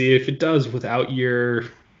going to see if it does without your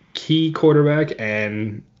key quarterback,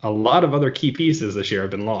 and a lot of other key pieces this year have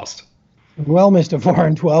been lost. Well, Mr.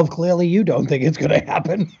 4-12, clearly you don't think it's going to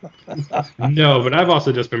happen. No, but I've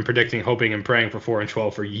also just been predicting, hoping, and praying for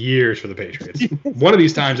 4-12 for years for the Patriots. One of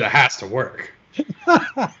these times it has to work.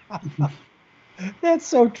 That's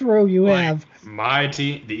so true. You have. My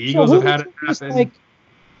team, the Eagles have had it happen.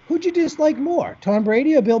 Who'd you dislike more, Tom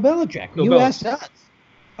Brady or Bill Belichick? You asked us.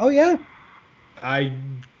 Oh, yeah? I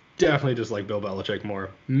definitely dislike Bill Belichick more.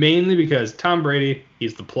 Mainly because Tom Brady,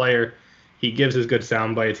 he's the player. He gives his good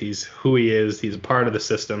sound bites. He's who he is. He's a part of the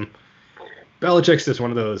system. Belichick's just one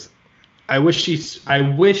of those. I wish,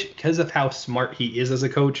 because of how smart he is as a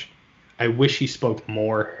coach, I wish he spoke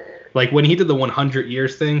more. Like when he did the 100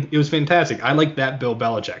 years thing, it was fantastic. I like that Bill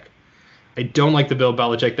Belichick. I don't like the Bill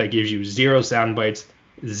Belichick that gives you zero sound bites,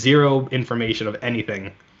 zero information of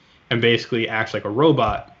anything, and basically acts like a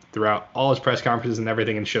robot throughout all his press conferences and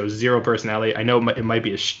everything and shows zero personality. I know it might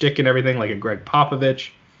be a shtick and everything like a Greg Popovich,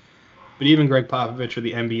 but even Greg Popovich for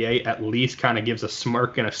the NBA at least kind of gives a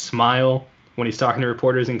smirk and a smile when he's talking to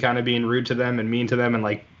reporters and kind of being rude to them and mean to them and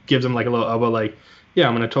like gives them like a little elbow like, yeah,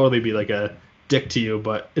 I'm going to totally be like a dick to you,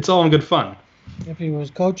 but it's all in good fun. If he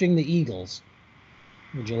was coaching the Eagles,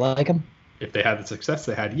 would you like him? If they had the success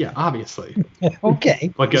they had, yeah, obviously.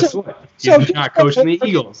 Okay. But guess what? He's not coaching the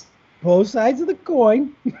Eagles. Both sides of the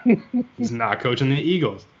coin. He's not coaching the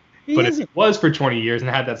Eagles. But if he was for 20 years and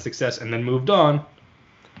had that success and then moved on,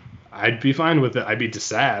 I'd be fine with it. I'd be just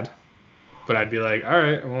sad. But I'd be like, all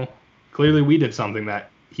right, well, clearly we did something that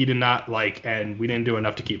he did not like, and we didn't do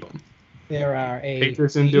enough to keep him. There are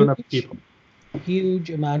Patriots didn't do enough to keep him. Huge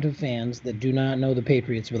amount of fans that do not know the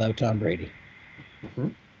Patriots without Tom Brady. Mm-hmm.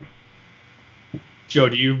 Joe,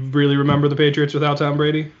 do you really remember the Patriots without Tom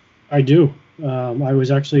Brady? I do. I was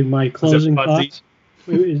actually my closing thoughts.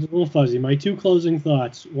 It was a little fuzzy. My two closing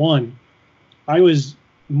thoughts. One, I was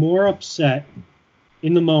more upset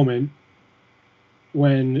in the moment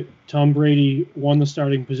when Tom Brady won the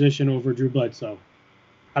starting position over Drew Bledsoe.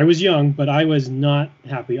 I was young, but I was not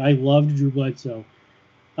happy. I loved Drew Bledsoe.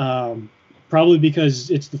 Probably because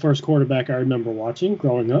it's the first quarterback I remember watching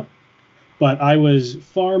growing up. But I was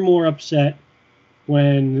far more upset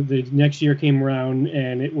when the next year came around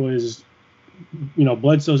and it was,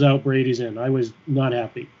 Bledsoe's out, Brady's in. I was not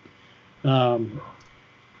happy.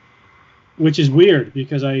 Which is weird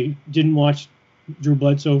because I didn't watch Drew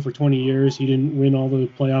Bledsoe for 20 years. He didn't win all the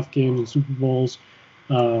playoff games and Super Bowls.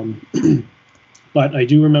 But I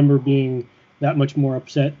do remember being that much more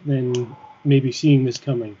upset than maybe seeing this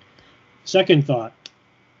coming. Second thought,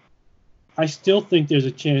 I still think there's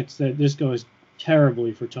a chance that this goes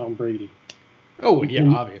terribly for Tom Brady. Oh, yeah,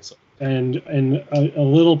 obviously. And a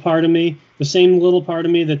little part of me, the same little part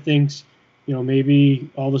of me that thinks,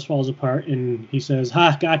 maybe all this falls apart and he says,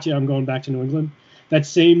 ha, gotcha, I'm going back to New England. That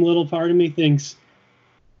same little part of me thinks,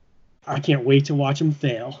 I can't wait to watch him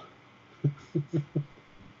fail.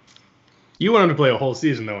 You want him to play a whole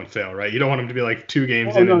season, though, and fail, right? You don't want him to be like 2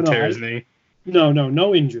 games and tear his knee.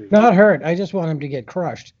 No injury. Not hurt. I just want him to get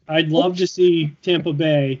crushed. I'd love to see Tampa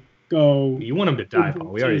Bay go. You want him to die, Paul.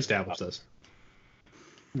 We already established this.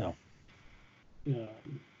 No.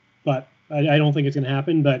 But I don't think it's going to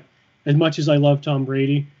happen. But as much as I love Tom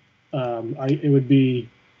Brady, it would be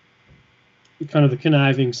kind of the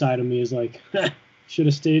conniving side of me is like, should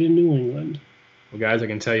have stayed in New England. Well, guys, I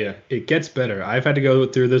can tell you, it gets better. I've had to go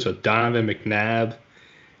through this with Donovan McNabb,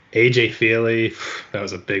 AJ Feely. That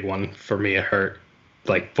was a big one for me. It hurt.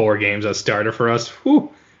 Like 4 games as starter for us.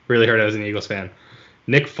 Whew, really hurt as an Eagles fan.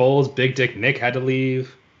 Nick Foles, Big Dick Nick had to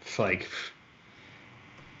leave.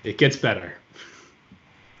 It gets better.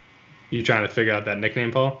 You trying to figure out that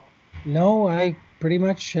nickname, Paul? No, I pretty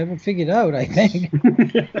much haven't figured out, I think.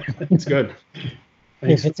 It's good.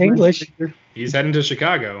 If it's English. He's heading to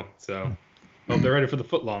Chicago, so hope they're ready for the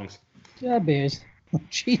footlongs. Yeah, Bears. Oh,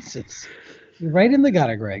 Jesus. You're right in the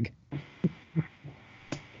gutter, Greg.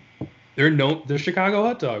 They're Chicago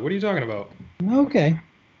hot dog. What are you talking about? Okay.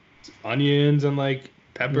 Onions and like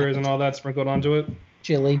peppers and all that sprinkled onto it.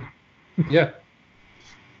 Chili. Yeah.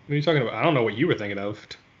 What are you talking about? I don't know what you were thinking of.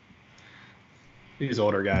 These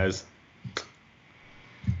older guys.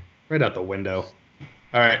 Right out the window.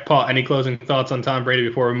 All right, Paul, any closing thoughts on Tom Brady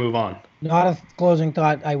before we move on? Not a closing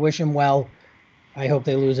thought. I wish him well. I hope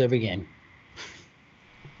they lose every game.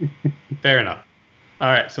 Fair enough. All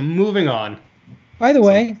right, so moving on. By the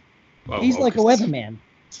way, Oh, he's like a weatherman.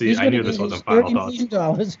 See, I knew this wasn't final thoughts. $30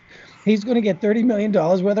 million. He's going to get $30 million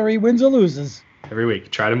whether he wins or loses. Every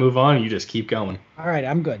week. Try to move on, you just keep going. All right,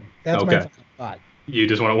 I'm good. That's Okay. my final thought. You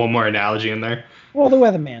just want one more analogy in there? Well, the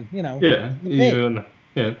weatherman,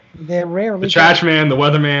 Yeah. They're rarely The trash man, the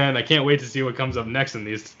weatherman. I can't wait to see what comes up next in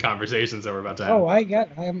these conversations that we're about to have. Oh,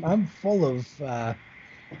 I'm full of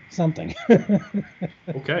something.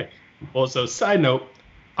 Okay. Well, so side note,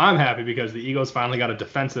 I'm happy because the Eagles finally got a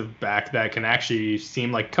defensive back that can actually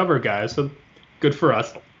seem like cover guys. So good for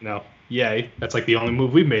us. Yay. That's like the only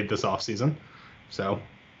move we've made this offseason. So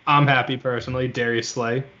I'm happy personally. Darius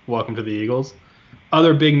Slay, welcome to the Eagles.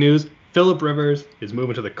 Other big news, Phillip Rivers is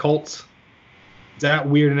moving to the Colts. Is that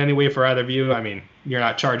weird in any way for either of you? I mean, you're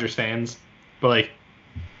not Chargers fans, but like,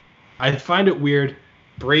 I find it weird.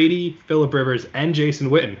 Brady, Phillip Rivers, and Jason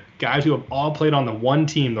Witten, guys who have all played on the one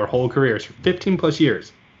team their whole careers for 15 plus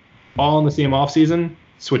years, all in the same offseason,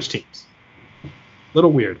 switch teams.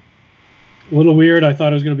 Little weird. A little weird. I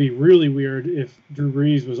thought it was going to be really weird if Drew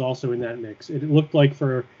Brees was also in that mix. It looked like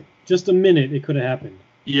for just a minute it could have happened.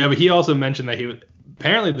 Yeah, but he also mentioned that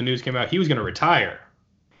apparently the news came out he was going to retire.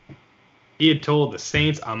 He had told the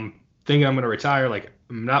Saints, I'm thinking I'm going to retire. Like,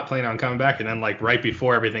 I'm not planning on coming back. And then, like, right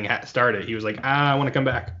before everything started, he was like, I want to come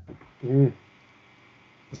back.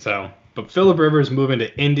 So, but Phillip Rivers moving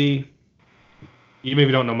to Indy. You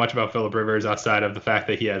maybe don't know much about Phillip Rivers outside of the fact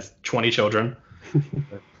that he has 20 children.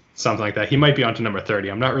 Something like that. He might be on to number 30.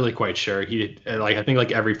 I'm not really quite sure. I think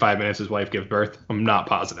like every 5 minutes his wife gives birth. I'm not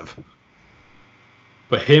positive.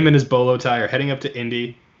 But him and his bolo tie are heading up to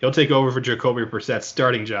Indy. He'll take over for Jacoby Brissett's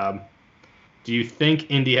starting job. Do you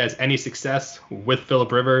think Indy has any success with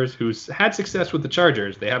Phillip Rivers, who's had success with the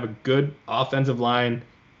Chargers? They have a good offensive line,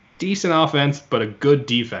 decent offense, but a good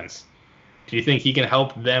defense. Do you think he can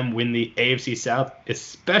help them win the AFC South,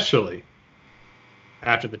 especially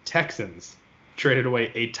after the Texans traded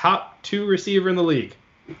away a top 2 receiver in the league,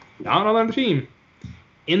 not on their team,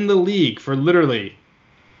 in the league for literally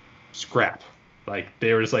scrap? Like,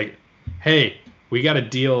 they were just like, hey, we got a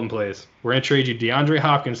deal in place. We're going to trade you DeAndre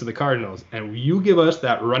Hopkins to the Cardinals, and you give us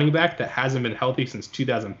that running back that hasn't been healthy since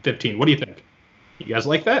 2015. What do you think? You guys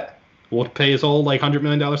like that? We'll pay his whole $100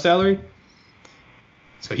 million salary.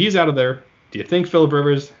 So he's out of there. Do you think Phillip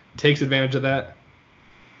Rivers takes advantage of that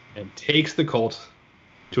and takes the Colts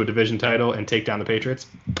to a division title and take down the Patriots?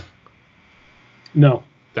 No.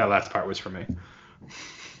 That last part was for me.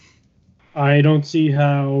 I don't see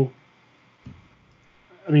how.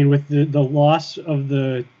 I mean, with the loss of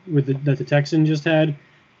that the Texans just had,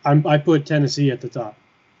 I put Tennessee at the top,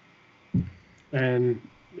 and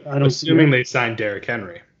I don't. Assuming they signed Derrick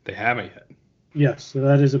Henry, they haven't yet. Yes, so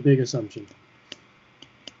that is a big assumption.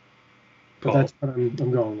 But Paul, that's what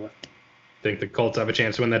I'm going with. think the Colts have a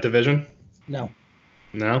chance to win that division? No.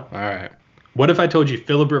 No? All right. What if I told you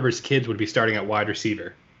Phillip Rivers' kids would be starting at wide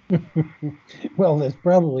receiver? Well, there's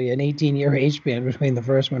probably an 18-year age span between the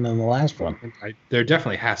first one and the last one. There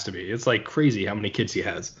definitely has to be. It's like crazy how many kids he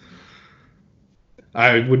has.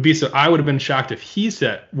 I would have been shocked if he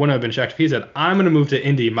said, wouldn't have been shocked if he said, I'm going to move to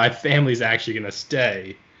Indy. My family's actually going to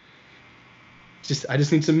stay. I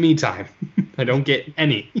just need some me time. I don't get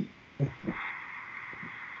any.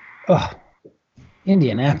 Ugh.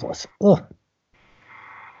 Indianapolis. Ugh.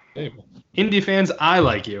 Hey, Indy fans, I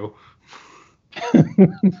like you.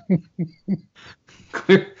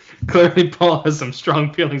 Clearly, Paul has some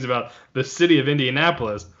strong feelings about the city of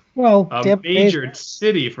Indianapolis. Well, a major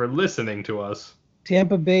city for listening to us.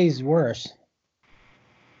 Tampa Bay's worse.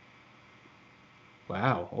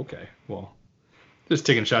 Wow. Okay. Well, just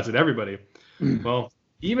taking shots at everybody. Well,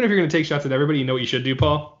 even if you're going to take shots at everybody, you know what you should do,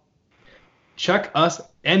 Paul? Check us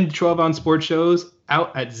and 12 Ounce Sports shows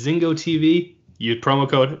out at Zingo TV. Use promo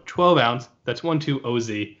code 12 Ounce. That's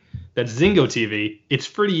 12OZ. That's Zingo TV. It's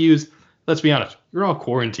free to use. Let's be honest. You're all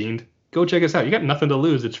quarantined. Go check us out. You got nothing to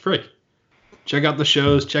lose. It's free. Check out the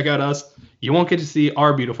shows. Check out us. You won't get to see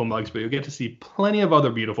our beautiful mugs, but you'll get to see plenty of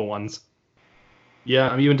other beautiful ones. Yeah,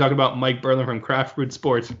 I'm even talking about Mike Berlin from Craft Food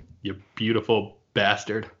Sports. You beautiful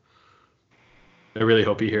bastard. I really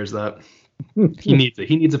hope he hears that. He needs it.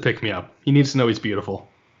 He needs a pick-me-up. He needs to know he's beautiful.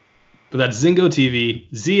 But that's Zingo TV,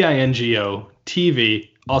 Zingo TV.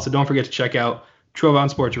 Also, don't forget to check out Trove on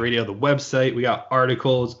Sports Radio, the website. We got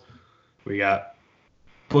articles. We got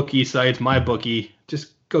bookie sites, my bookie.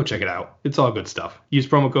 Just go check it out. It's all good stuff. Use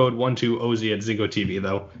promo code 12OZ at Zingo TV,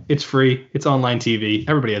 though. It's free. It's online TV.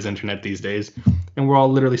 Everybody has internet these days. And we're all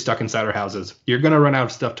literally stuck inside our houses. You're going to run out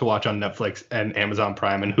of stuff to watch on Netflix and Amazon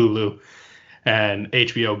Prime and Hulu and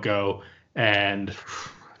HBO Go and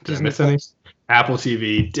did I miss any? Apple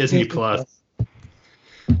TV, Disney Plus.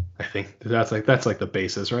 I think that's like the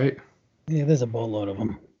basis, right? Yeah, there's a boatload of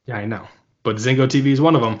them. Yeah, I know. But Zingo TV is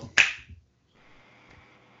one of them.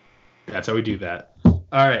 That's how we do that. All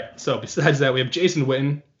right. So besides that, we have Jason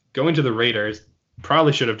Witten going to the Raiders.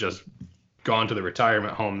 Probably should have just gone to the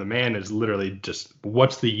retirement home. The man is literally just,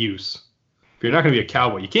 what's the use? If you're not going to be a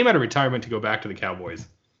Cowboy, you came out of retirement to go back to the Cowboys.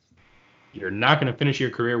 You're not going to finish your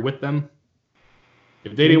career with them.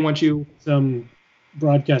 If they didn't want you. Some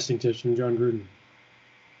broadcasting tips from John Gruden.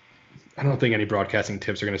 I don't think any broadcasting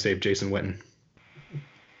tips are going to save Jason Witten.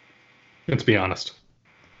 Let's be honest.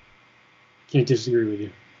 Can't disagree with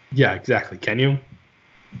you. Yeah, exactly. Can you?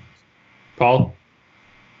 Paul?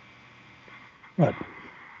 What?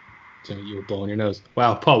 So you were blowing your nose.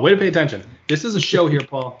 Wow, Paul, way to pay attention. This is a show here,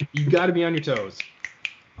 Paul. You got to be on your toes.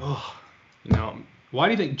 Oh, why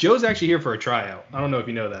do you think Joe's actually here for a tryout? I don't know if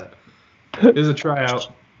you know that. This is a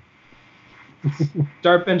tryout.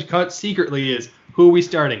 Start bench cut secretly is who are we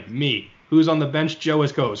starting? Me. Who's on the bench? Joe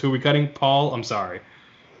is coach. Who are we cutting? Paul. I'm sorry.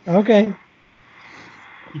 Okay.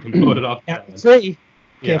 You can put it off. See.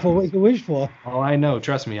 Careful what you wish for. Oh, I know.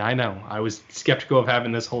 Trust me, I know. I was skeptical of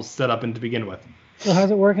having this whole setup in to begin with. So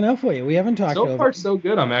how's it working out for you? We haven't talked So far, so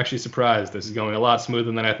good. I'm actually surprised. This is going a lot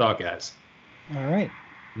smoother than I thought, guys. All right.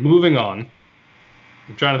 Moving on.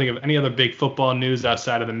 I'm trying to think of any other big football news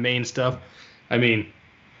outside of the main stuff. I mean,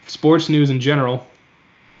 sports news in general.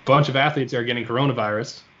 A bunch of athletes are getting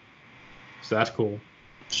coronavirus. So that's cool.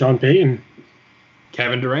 Sean Payton.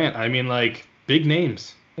 Kevin Durant. I mean, like, big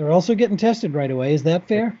names. They're also getting tested right away. Is that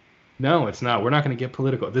fair? No, it's not. We're not going to get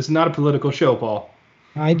political. This is not a political show, Paul.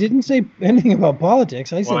 I didn't say anything about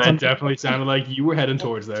politics. I said Well, it something definitely sounded like you were heading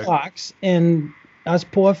towards there. Talks, and us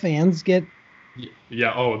poor fans get.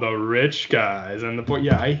 Yeah, the rich guys and the poor.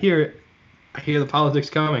 Yeah, I hear it. I hear the politics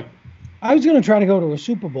coming. I was going to try to go to a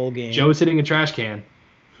Super Bowl game. Joe's hitting a trash can.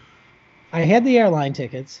 I had the airline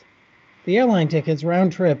tickets. The airline tickets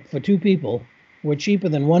round trip for two people were cheaper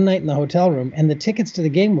than one night in the hotel room, and the tickets to the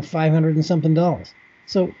game were $500 and something.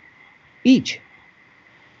 So, each.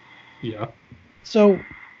 Yeah. So,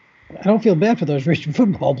 I don't feel bad for those rich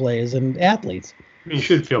football players and athletes. You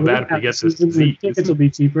should feel bad if you get this disease. Tickets will be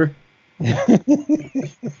cheaper.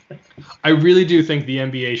 I really do think the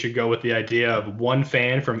NBA should go with the idea of one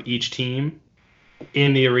fan from each team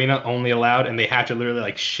in the arena only allowed, and they have to literally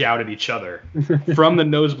like shout at each other from the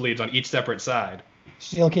nosebleeds on each separate side.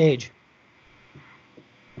 Steel cage.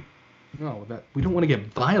 No, we don't want to get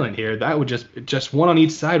violent here. That would just one on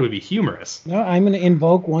each side would be humorous. No, I'm going to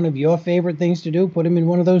invoke one of your favorite things to do. Put him in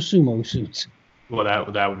one of those sumo suits. Well,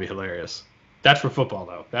 that would be hilarious. That's for football,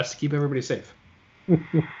 though. That's to keep everybody safe.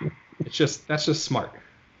 That's just smart.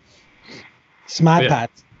 Smart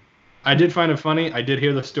pots. I did find it funny. I did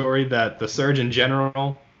hear the story that the Surgeon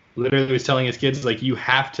General literally was telling his kids, like, you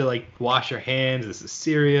have to, like, wash your hands. This is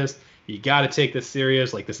serious. You got to take this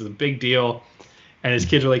serious. Like, this is a big deal. And his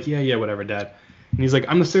kids are like, yeah, whatever, Dad. And he's like,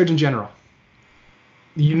 I'm the Surgeon General.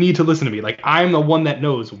 You need to listen to me. Like, I'm the one that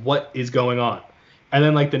knows what is going on. And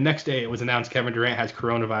then, like, the next day it was announced Kevin Durant has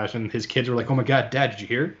coronavirus. And his kids were like, oh, my God, Dad, did you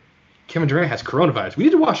hear? Kevin Durant has coronavirus. We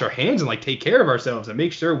need to wash our hands and, like, take care of ourselves and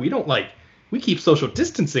make sure we don't, like, we keep social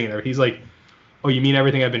distancing there. He's like, oh, you mean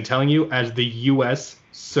everything I've been telling you as the U.S.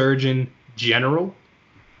 Surgeon General?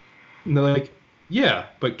 And they're like, yeah,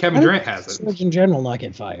 but Kevin Durant has it. Surgeon General not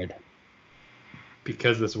get fired.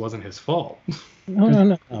 Because this wasn't his fault. No.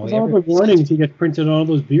 There's all the warnings he gets printed on all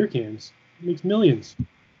those beer cans. He makes millions.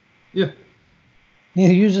 Yeah.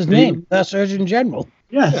 He uses his name, the Surgeon General.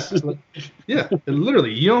 Yes. Yeah,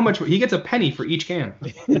 literally. You know how much he gets a penny for each can.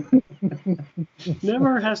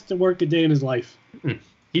 Never has to work a day in his life.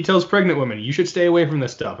 He tells pregnant women, you should stay away from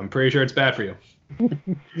this stuff. I'm pretty sure it's bad for you.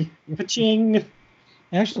 Ka-ching.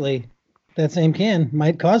 Actually, that same can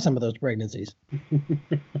might cause some of those pregnancies.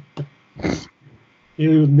 He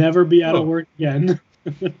will never be out of work again.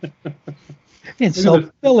 It's so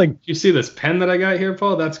filling. You see this pen that I got here,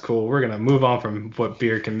 Paul? That's cool. We're going to move on from what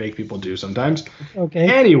beer can make people do sometimes. Okay.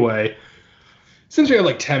 Anyway, since we have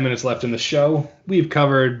like 10 minutes left in the show, we've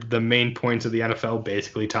covered the main points of the NFL.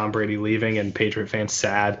 Basically, Tom Brady leaving and Patriot fans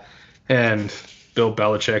sad. And Bill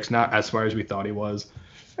Belichick's not as far as we thought he was.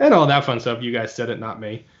 And all that fun stuff. You guys said it, not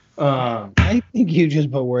me. I think you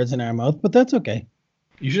just put words in our mouth, but that's okay.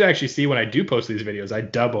 You should actually see when I do post these videos, I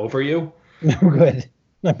dub over you. Good.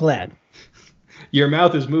 I'm glad. Your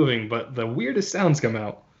mouth is moving, but the weirdest sounds come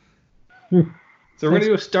out. So we're going to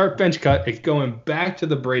do a start bench cut. It's going back to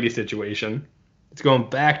the Brady situation. It's going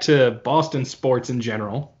back to Boston sports in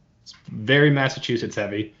general. It's very Massachusetts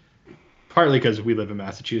heavy. Partly because we live in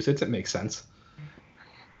Massachusetts. It makes sense.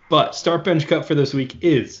 But start bench cut for this week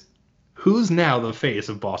is, who's now the face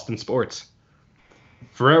of Boston sports?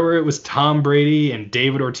 Forever it was Tom Brady and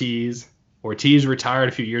David Ortiz. Ortiz retired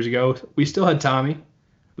a few years ago. We still had Tommy.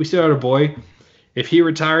 We still had a boy. If he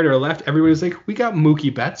retired or left, everybody was like, we got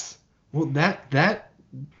Mookie Betts. Well, that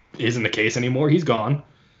isn't the case anymore. He's gone.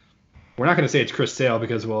 We're not going to say it's Chris Sale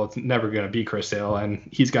because, well, it's never going to be Chris Sale, and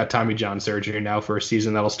he's got Tommy John surgery now for a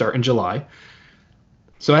season that'll start in July.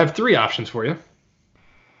 So I have 3 options for you.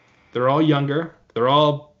 They're all younger. They're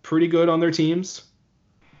all pretty good on their teams.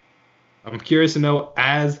 I'm curious to know,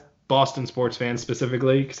 as Boston sports fans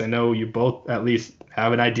specifically, because I know you both at least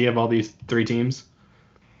have an idea of all these 3 teams.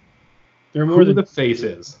 There are more than the face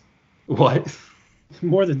is. What?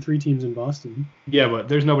 More than 3 teams in Boston. Yeah, but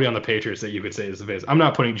there's nobody on the Patriots that you could say is the face. I'm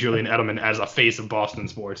not putting Julian Edelman as a face of Boston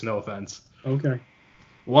sports. No offense. Okay.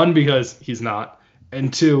 1, because he's not.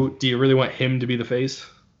 And 2, do you really want him to be the face?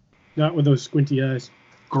 Not with those squinty eyes.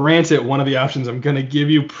 Granted, one of the options I'm going to give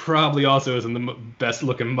you probably also isn't the best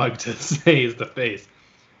looking mug to say is the face.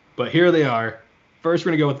 But here they are. First,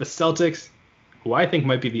 we're going to go with the Celtics, who I think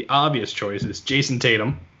might be the obvious choice, is Jason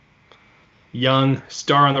Tatum. Young,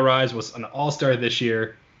 star on the rise, was an all-star this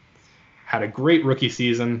year, had a great rookie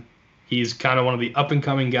season. He's kind of one of the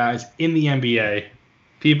up-and-coming guys in the NBA.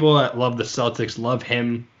 People that love the Celtics love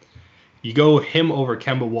him. You go him over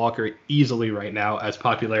Kemba Walker easily right now as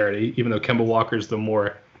popularity, even though Kemba Walker's the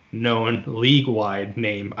more known league-wide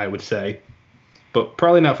name, I would say. But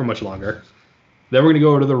probably not for much longer. Then we're going to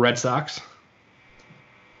go over to the Red Sox.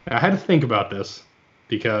 I had to think about this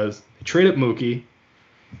because they traded Mookie.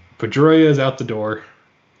 Pedroia is out the door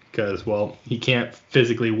because, well, he can't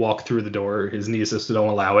physically walk through the door. His knees just don't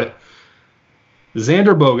allow it.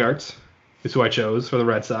 Xander Bogaerts is who I chose for the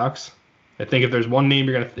Red Sox. I think if there's one name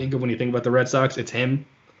you're going to think of when you think about the Red Sox, it's him.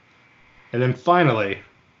 And then finally,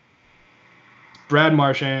 Brad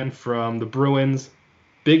Marchand from the Bruins,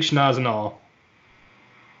 big schnoz and all,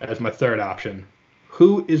 as my third option.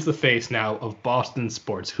 Who is the face now of Boston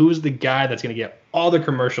sports? Who is the guy that's going to get all the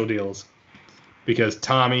commercial deals? Because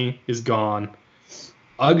Tommy is gone.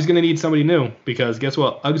 Ugg's going to need somebody new because guess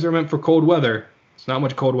what? Uggs are meant for cold weather. It's not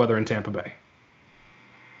much cold weather in Tampa Bay.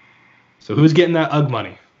 So who's getting that Ugg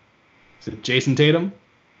money? Is it Jason Tatum?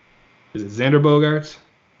 Is it Xander Bogaerts?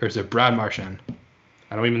 Or is it Brad Marchand?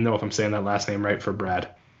 I don't even know if I'm saying that last name right for Brad.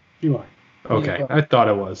 You are. Okay, I thought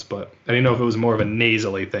it was, but I didn't know if it was more of a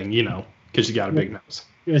nasally thing, because you got a big nose.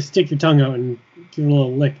 You gotta stick your tongue out and give it a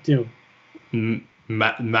little lick, too.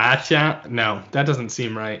 Matcha? No, that doesn't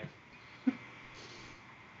seem right.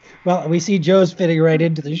 Well, we see Joe's fitting right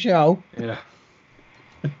into the show. Yeah.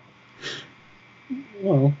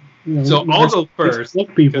 Well, so I'll go first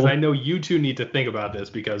people. because I know you two need to think about this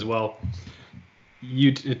because, well,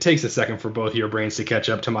 it takes a second for both of your brains to catch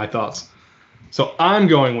up to my thoughts. So I'm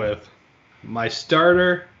going with my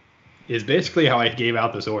starter is basically how I gave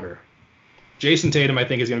out this order. Jason Tatum, I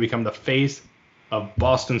think, is going to become the face of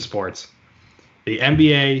Boston sports. The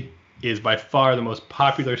NBA is by far the most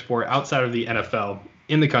popular sport outside of the NFL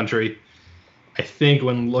in the country. I think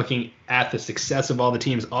when looking at the success of all the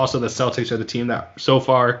teams, also the Celtics are the team that so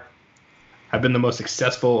far have been the most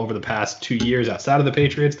successful over the past 2 years outside of the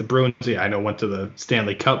Patriots. The Bruins, I know, went to the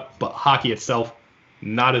Stanley Cup, but hockey itself,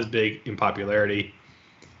 not as big in popularity.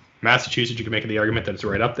 Massachusetts, you can make the argument that it's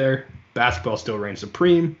right up there. Basketball still reigns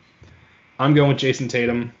supreme. I'm going with Jason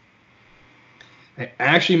Tatum. I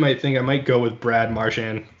actually might think I might go with Brad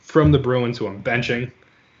Marchand from the Bruins, who I'm benching,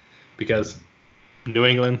 because New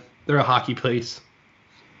England, they're a hockey place.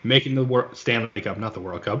 Making the Stanley Cup, not the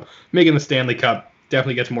World Cup, making the Stanley Cup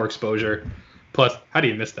definitely gets more exposure. Plus, how do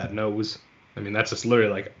you miss that nose? I mean, that's just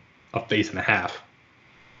literally like a face and a half.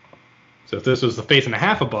 So if this was the face and a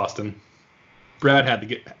half of Boston, Brad had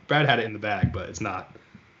it in the bag, but it's not.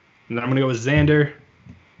 And then I'm gonna go with Xander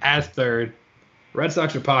as third. Red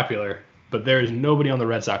Sox are popular, but there is nobody on the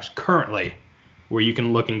Red Sox currently where you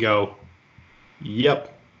can look and go,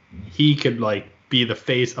 yep, he could be the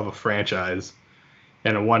face of a franchise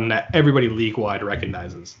and one that everybody league-wide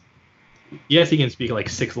recognizes. Yes, he can speak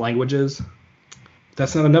 6 languages. But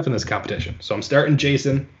that's not enough in this competition. So I'm starting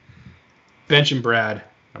Jason, benching Brad,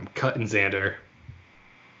 I'm cutting Xander.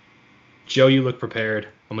 Joe, you look prepared.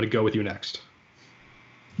 I'm going to go with you next.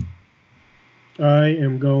 I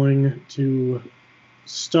am going to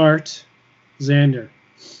start Xander.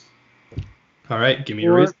 All right, give me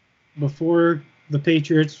a reason. Before the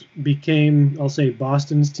Patriots became, I'll say,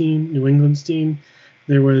 Boston's team, New England's team,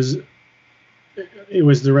 it was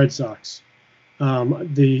the Red Sox.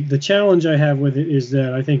 The challenge I have with it is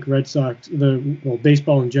that I think Red Sox,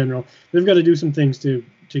 baseball in general, they've got to do some things to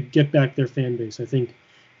get back their fan base. I think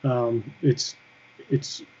it's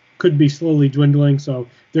could be slowly dwindling, so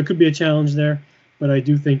there could be a challenge there. But I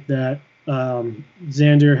do think that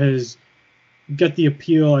Xander has got the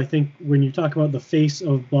appeal. I think when you talk about the face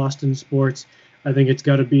of Boston sports, I think it's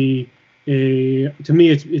got to be to me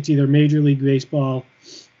it's either Major League Baseball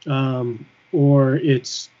or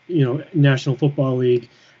it's National Football League.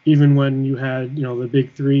 Even when you had the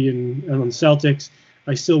big three and on the Celtics,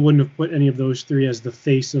 I still wouldn't have put any of those three as the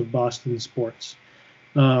face of Boston sports.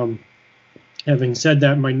 Having said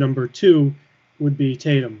that, my number 2 would be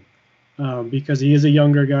Tatum, because he is a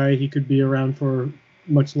younger guy. He could be around for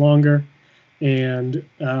much longer, and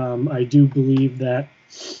I do believe that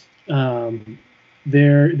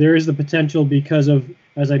there is the potential because of,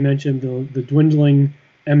 as I mentioned, the dwindling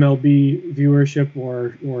MLB viewership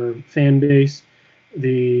or fan base,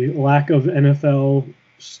 the lack of NFL,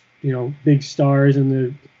 big stars in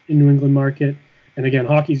the New England market, and again,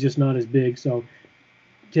 hockey's just not as big. So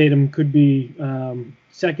Tatum could be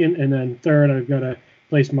second, and then third, I've got to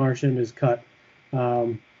place Martian as cut,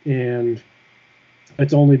 and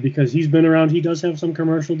that's only because he's been around. He does have some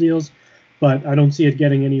commercial deals, but I don't see it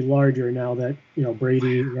getting any larger now that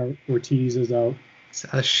Brady or Ortiz is out. Is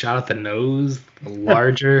that a shot at the nose?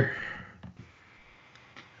 Larger?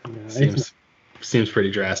 Seems pretty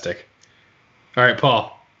drastic. All right,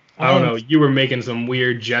 Paul. I don't know. You were making some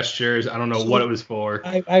weird gestures. I don't know what it was for.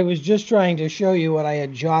 I was just trying to show you what I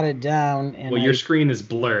had jotted down. And your screen is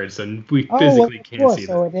blurred, so we physically can't see that.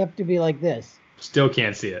 So it'd have to be like this. Still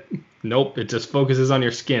can't see it. Nope, it just focuses on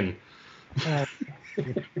your skin. I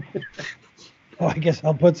guess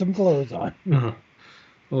I'll put some clothes on. Uh-huh.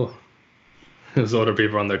 Oh, those older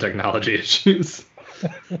people on their technology issues.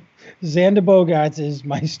 Xander Bogaerts is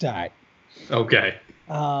my start. Okay.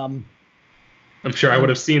 I'm sure I would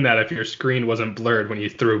have seen that if your screen wasn't blurred when you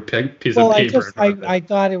threw a piece of paper. I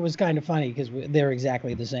thought it was kind of funny because they're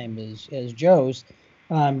exactly the same as Joe's.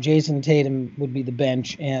 Jason Tatum would be the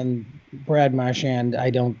bench, and Brad Marchand, I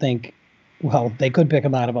don't think, well, they could pick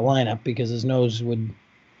him out of a lineup because his nose would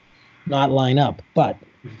not line up, but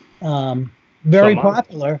very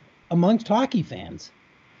popular amongst hockey fans.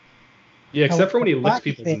 Yeah, except for when he licks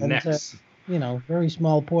people's necks. Very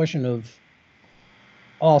small portion of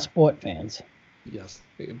all sport fans. Yes,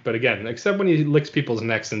 but again, except when he licks people's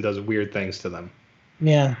necks and does weird things to them.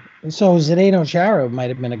 Yeah, so Zdeno Chara might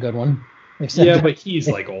have been a good one. But he's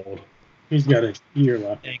like old. He's got a year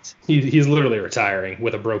left. Thanks. He's literally retiring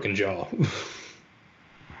with a broken jaw.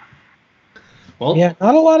 Well, yeah,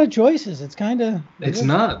 not a lot of choices. It's kind of... It's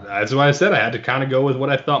not. That's why I said I had to kind of go with what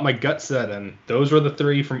I thought my gut said, and those were the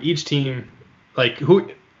 3 from each team. Like, who...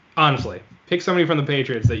 Honestly, pick somebody from the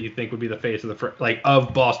Patriots that you think would be the face of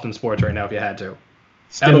of Boston sports right now if you had to.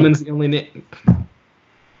 Edelman's the only name.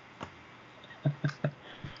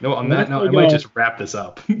 No, on that note, I might just wrap this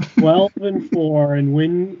up. 12-4 and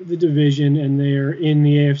win the division, and they're in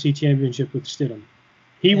the AFC Championship with Stidham.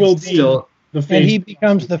 He will be the face. And he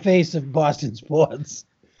becomes the face of Boston sports.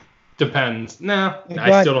 Depends. Nah,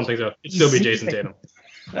 I still don't think so. It'd still be Jason Tatum.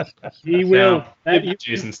 He will.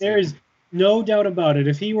 There's no doubt about it.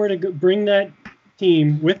 If he were to bring that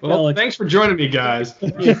team with Belichick... Thanks for joining me, guys.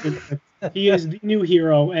 He is the new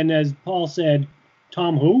hero, and as Paul said,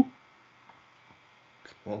 Tom who?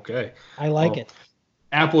 Okay. I like it.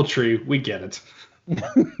 Apple tree, we get it.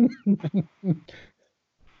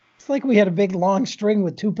 It's like we had a big long string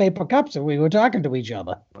with 2 paper cups and we were talking to each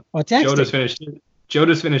other. Or texting. Joe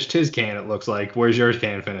just finished his can, it looks like. Where's yours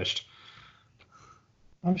can finished?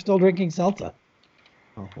 I'm still drinking seltzer.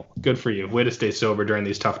 Oh, well, good for you. Way to stay sober during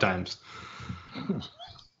these tough times.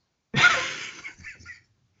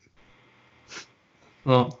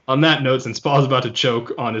 Well, on that note, since Paul's about to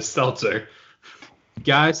choke on his seltzer,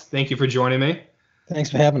 guys, thank you for joining me. Thanks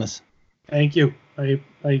for having us. Thank you. I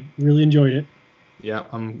really enjoyed it. Yeah,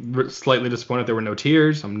 I'm slightly disappointed there were no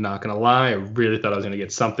tears. I'm not going to lie. I really thought I was going to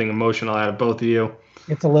get something emotional out of both of you.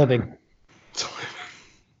 It's a living.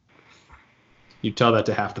 You tell that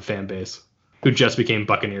to half the fan base who just became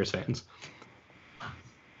Buccaneers fans.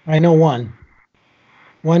 I know one.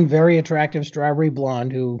 One very attractive strawberry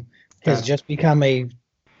blonde who has just become a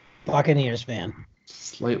Buccaneers fan.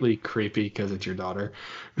 Slightly creepy because it's your daughter.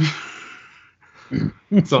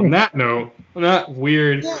 So on that note, not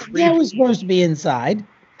weird. That was supposed to be inside.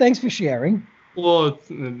 Thanks for sharing. Well,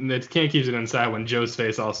 it can't keep it inside when Joe's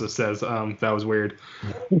face also says that was weird.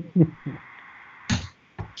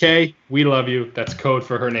 Kay, we love you. That's code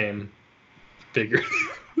for her name. Figure.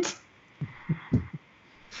 I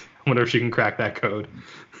wonder if she can crack that code.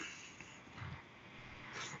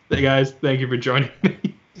 Hey guys, thank you for joining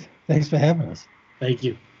me. Thanks for having us. Thank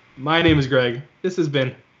you. My name is Greg. This has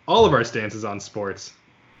been all of our stances on sports.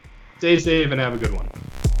 Stay safe and have a good one.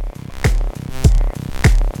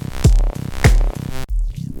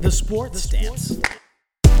 The Sports Stance.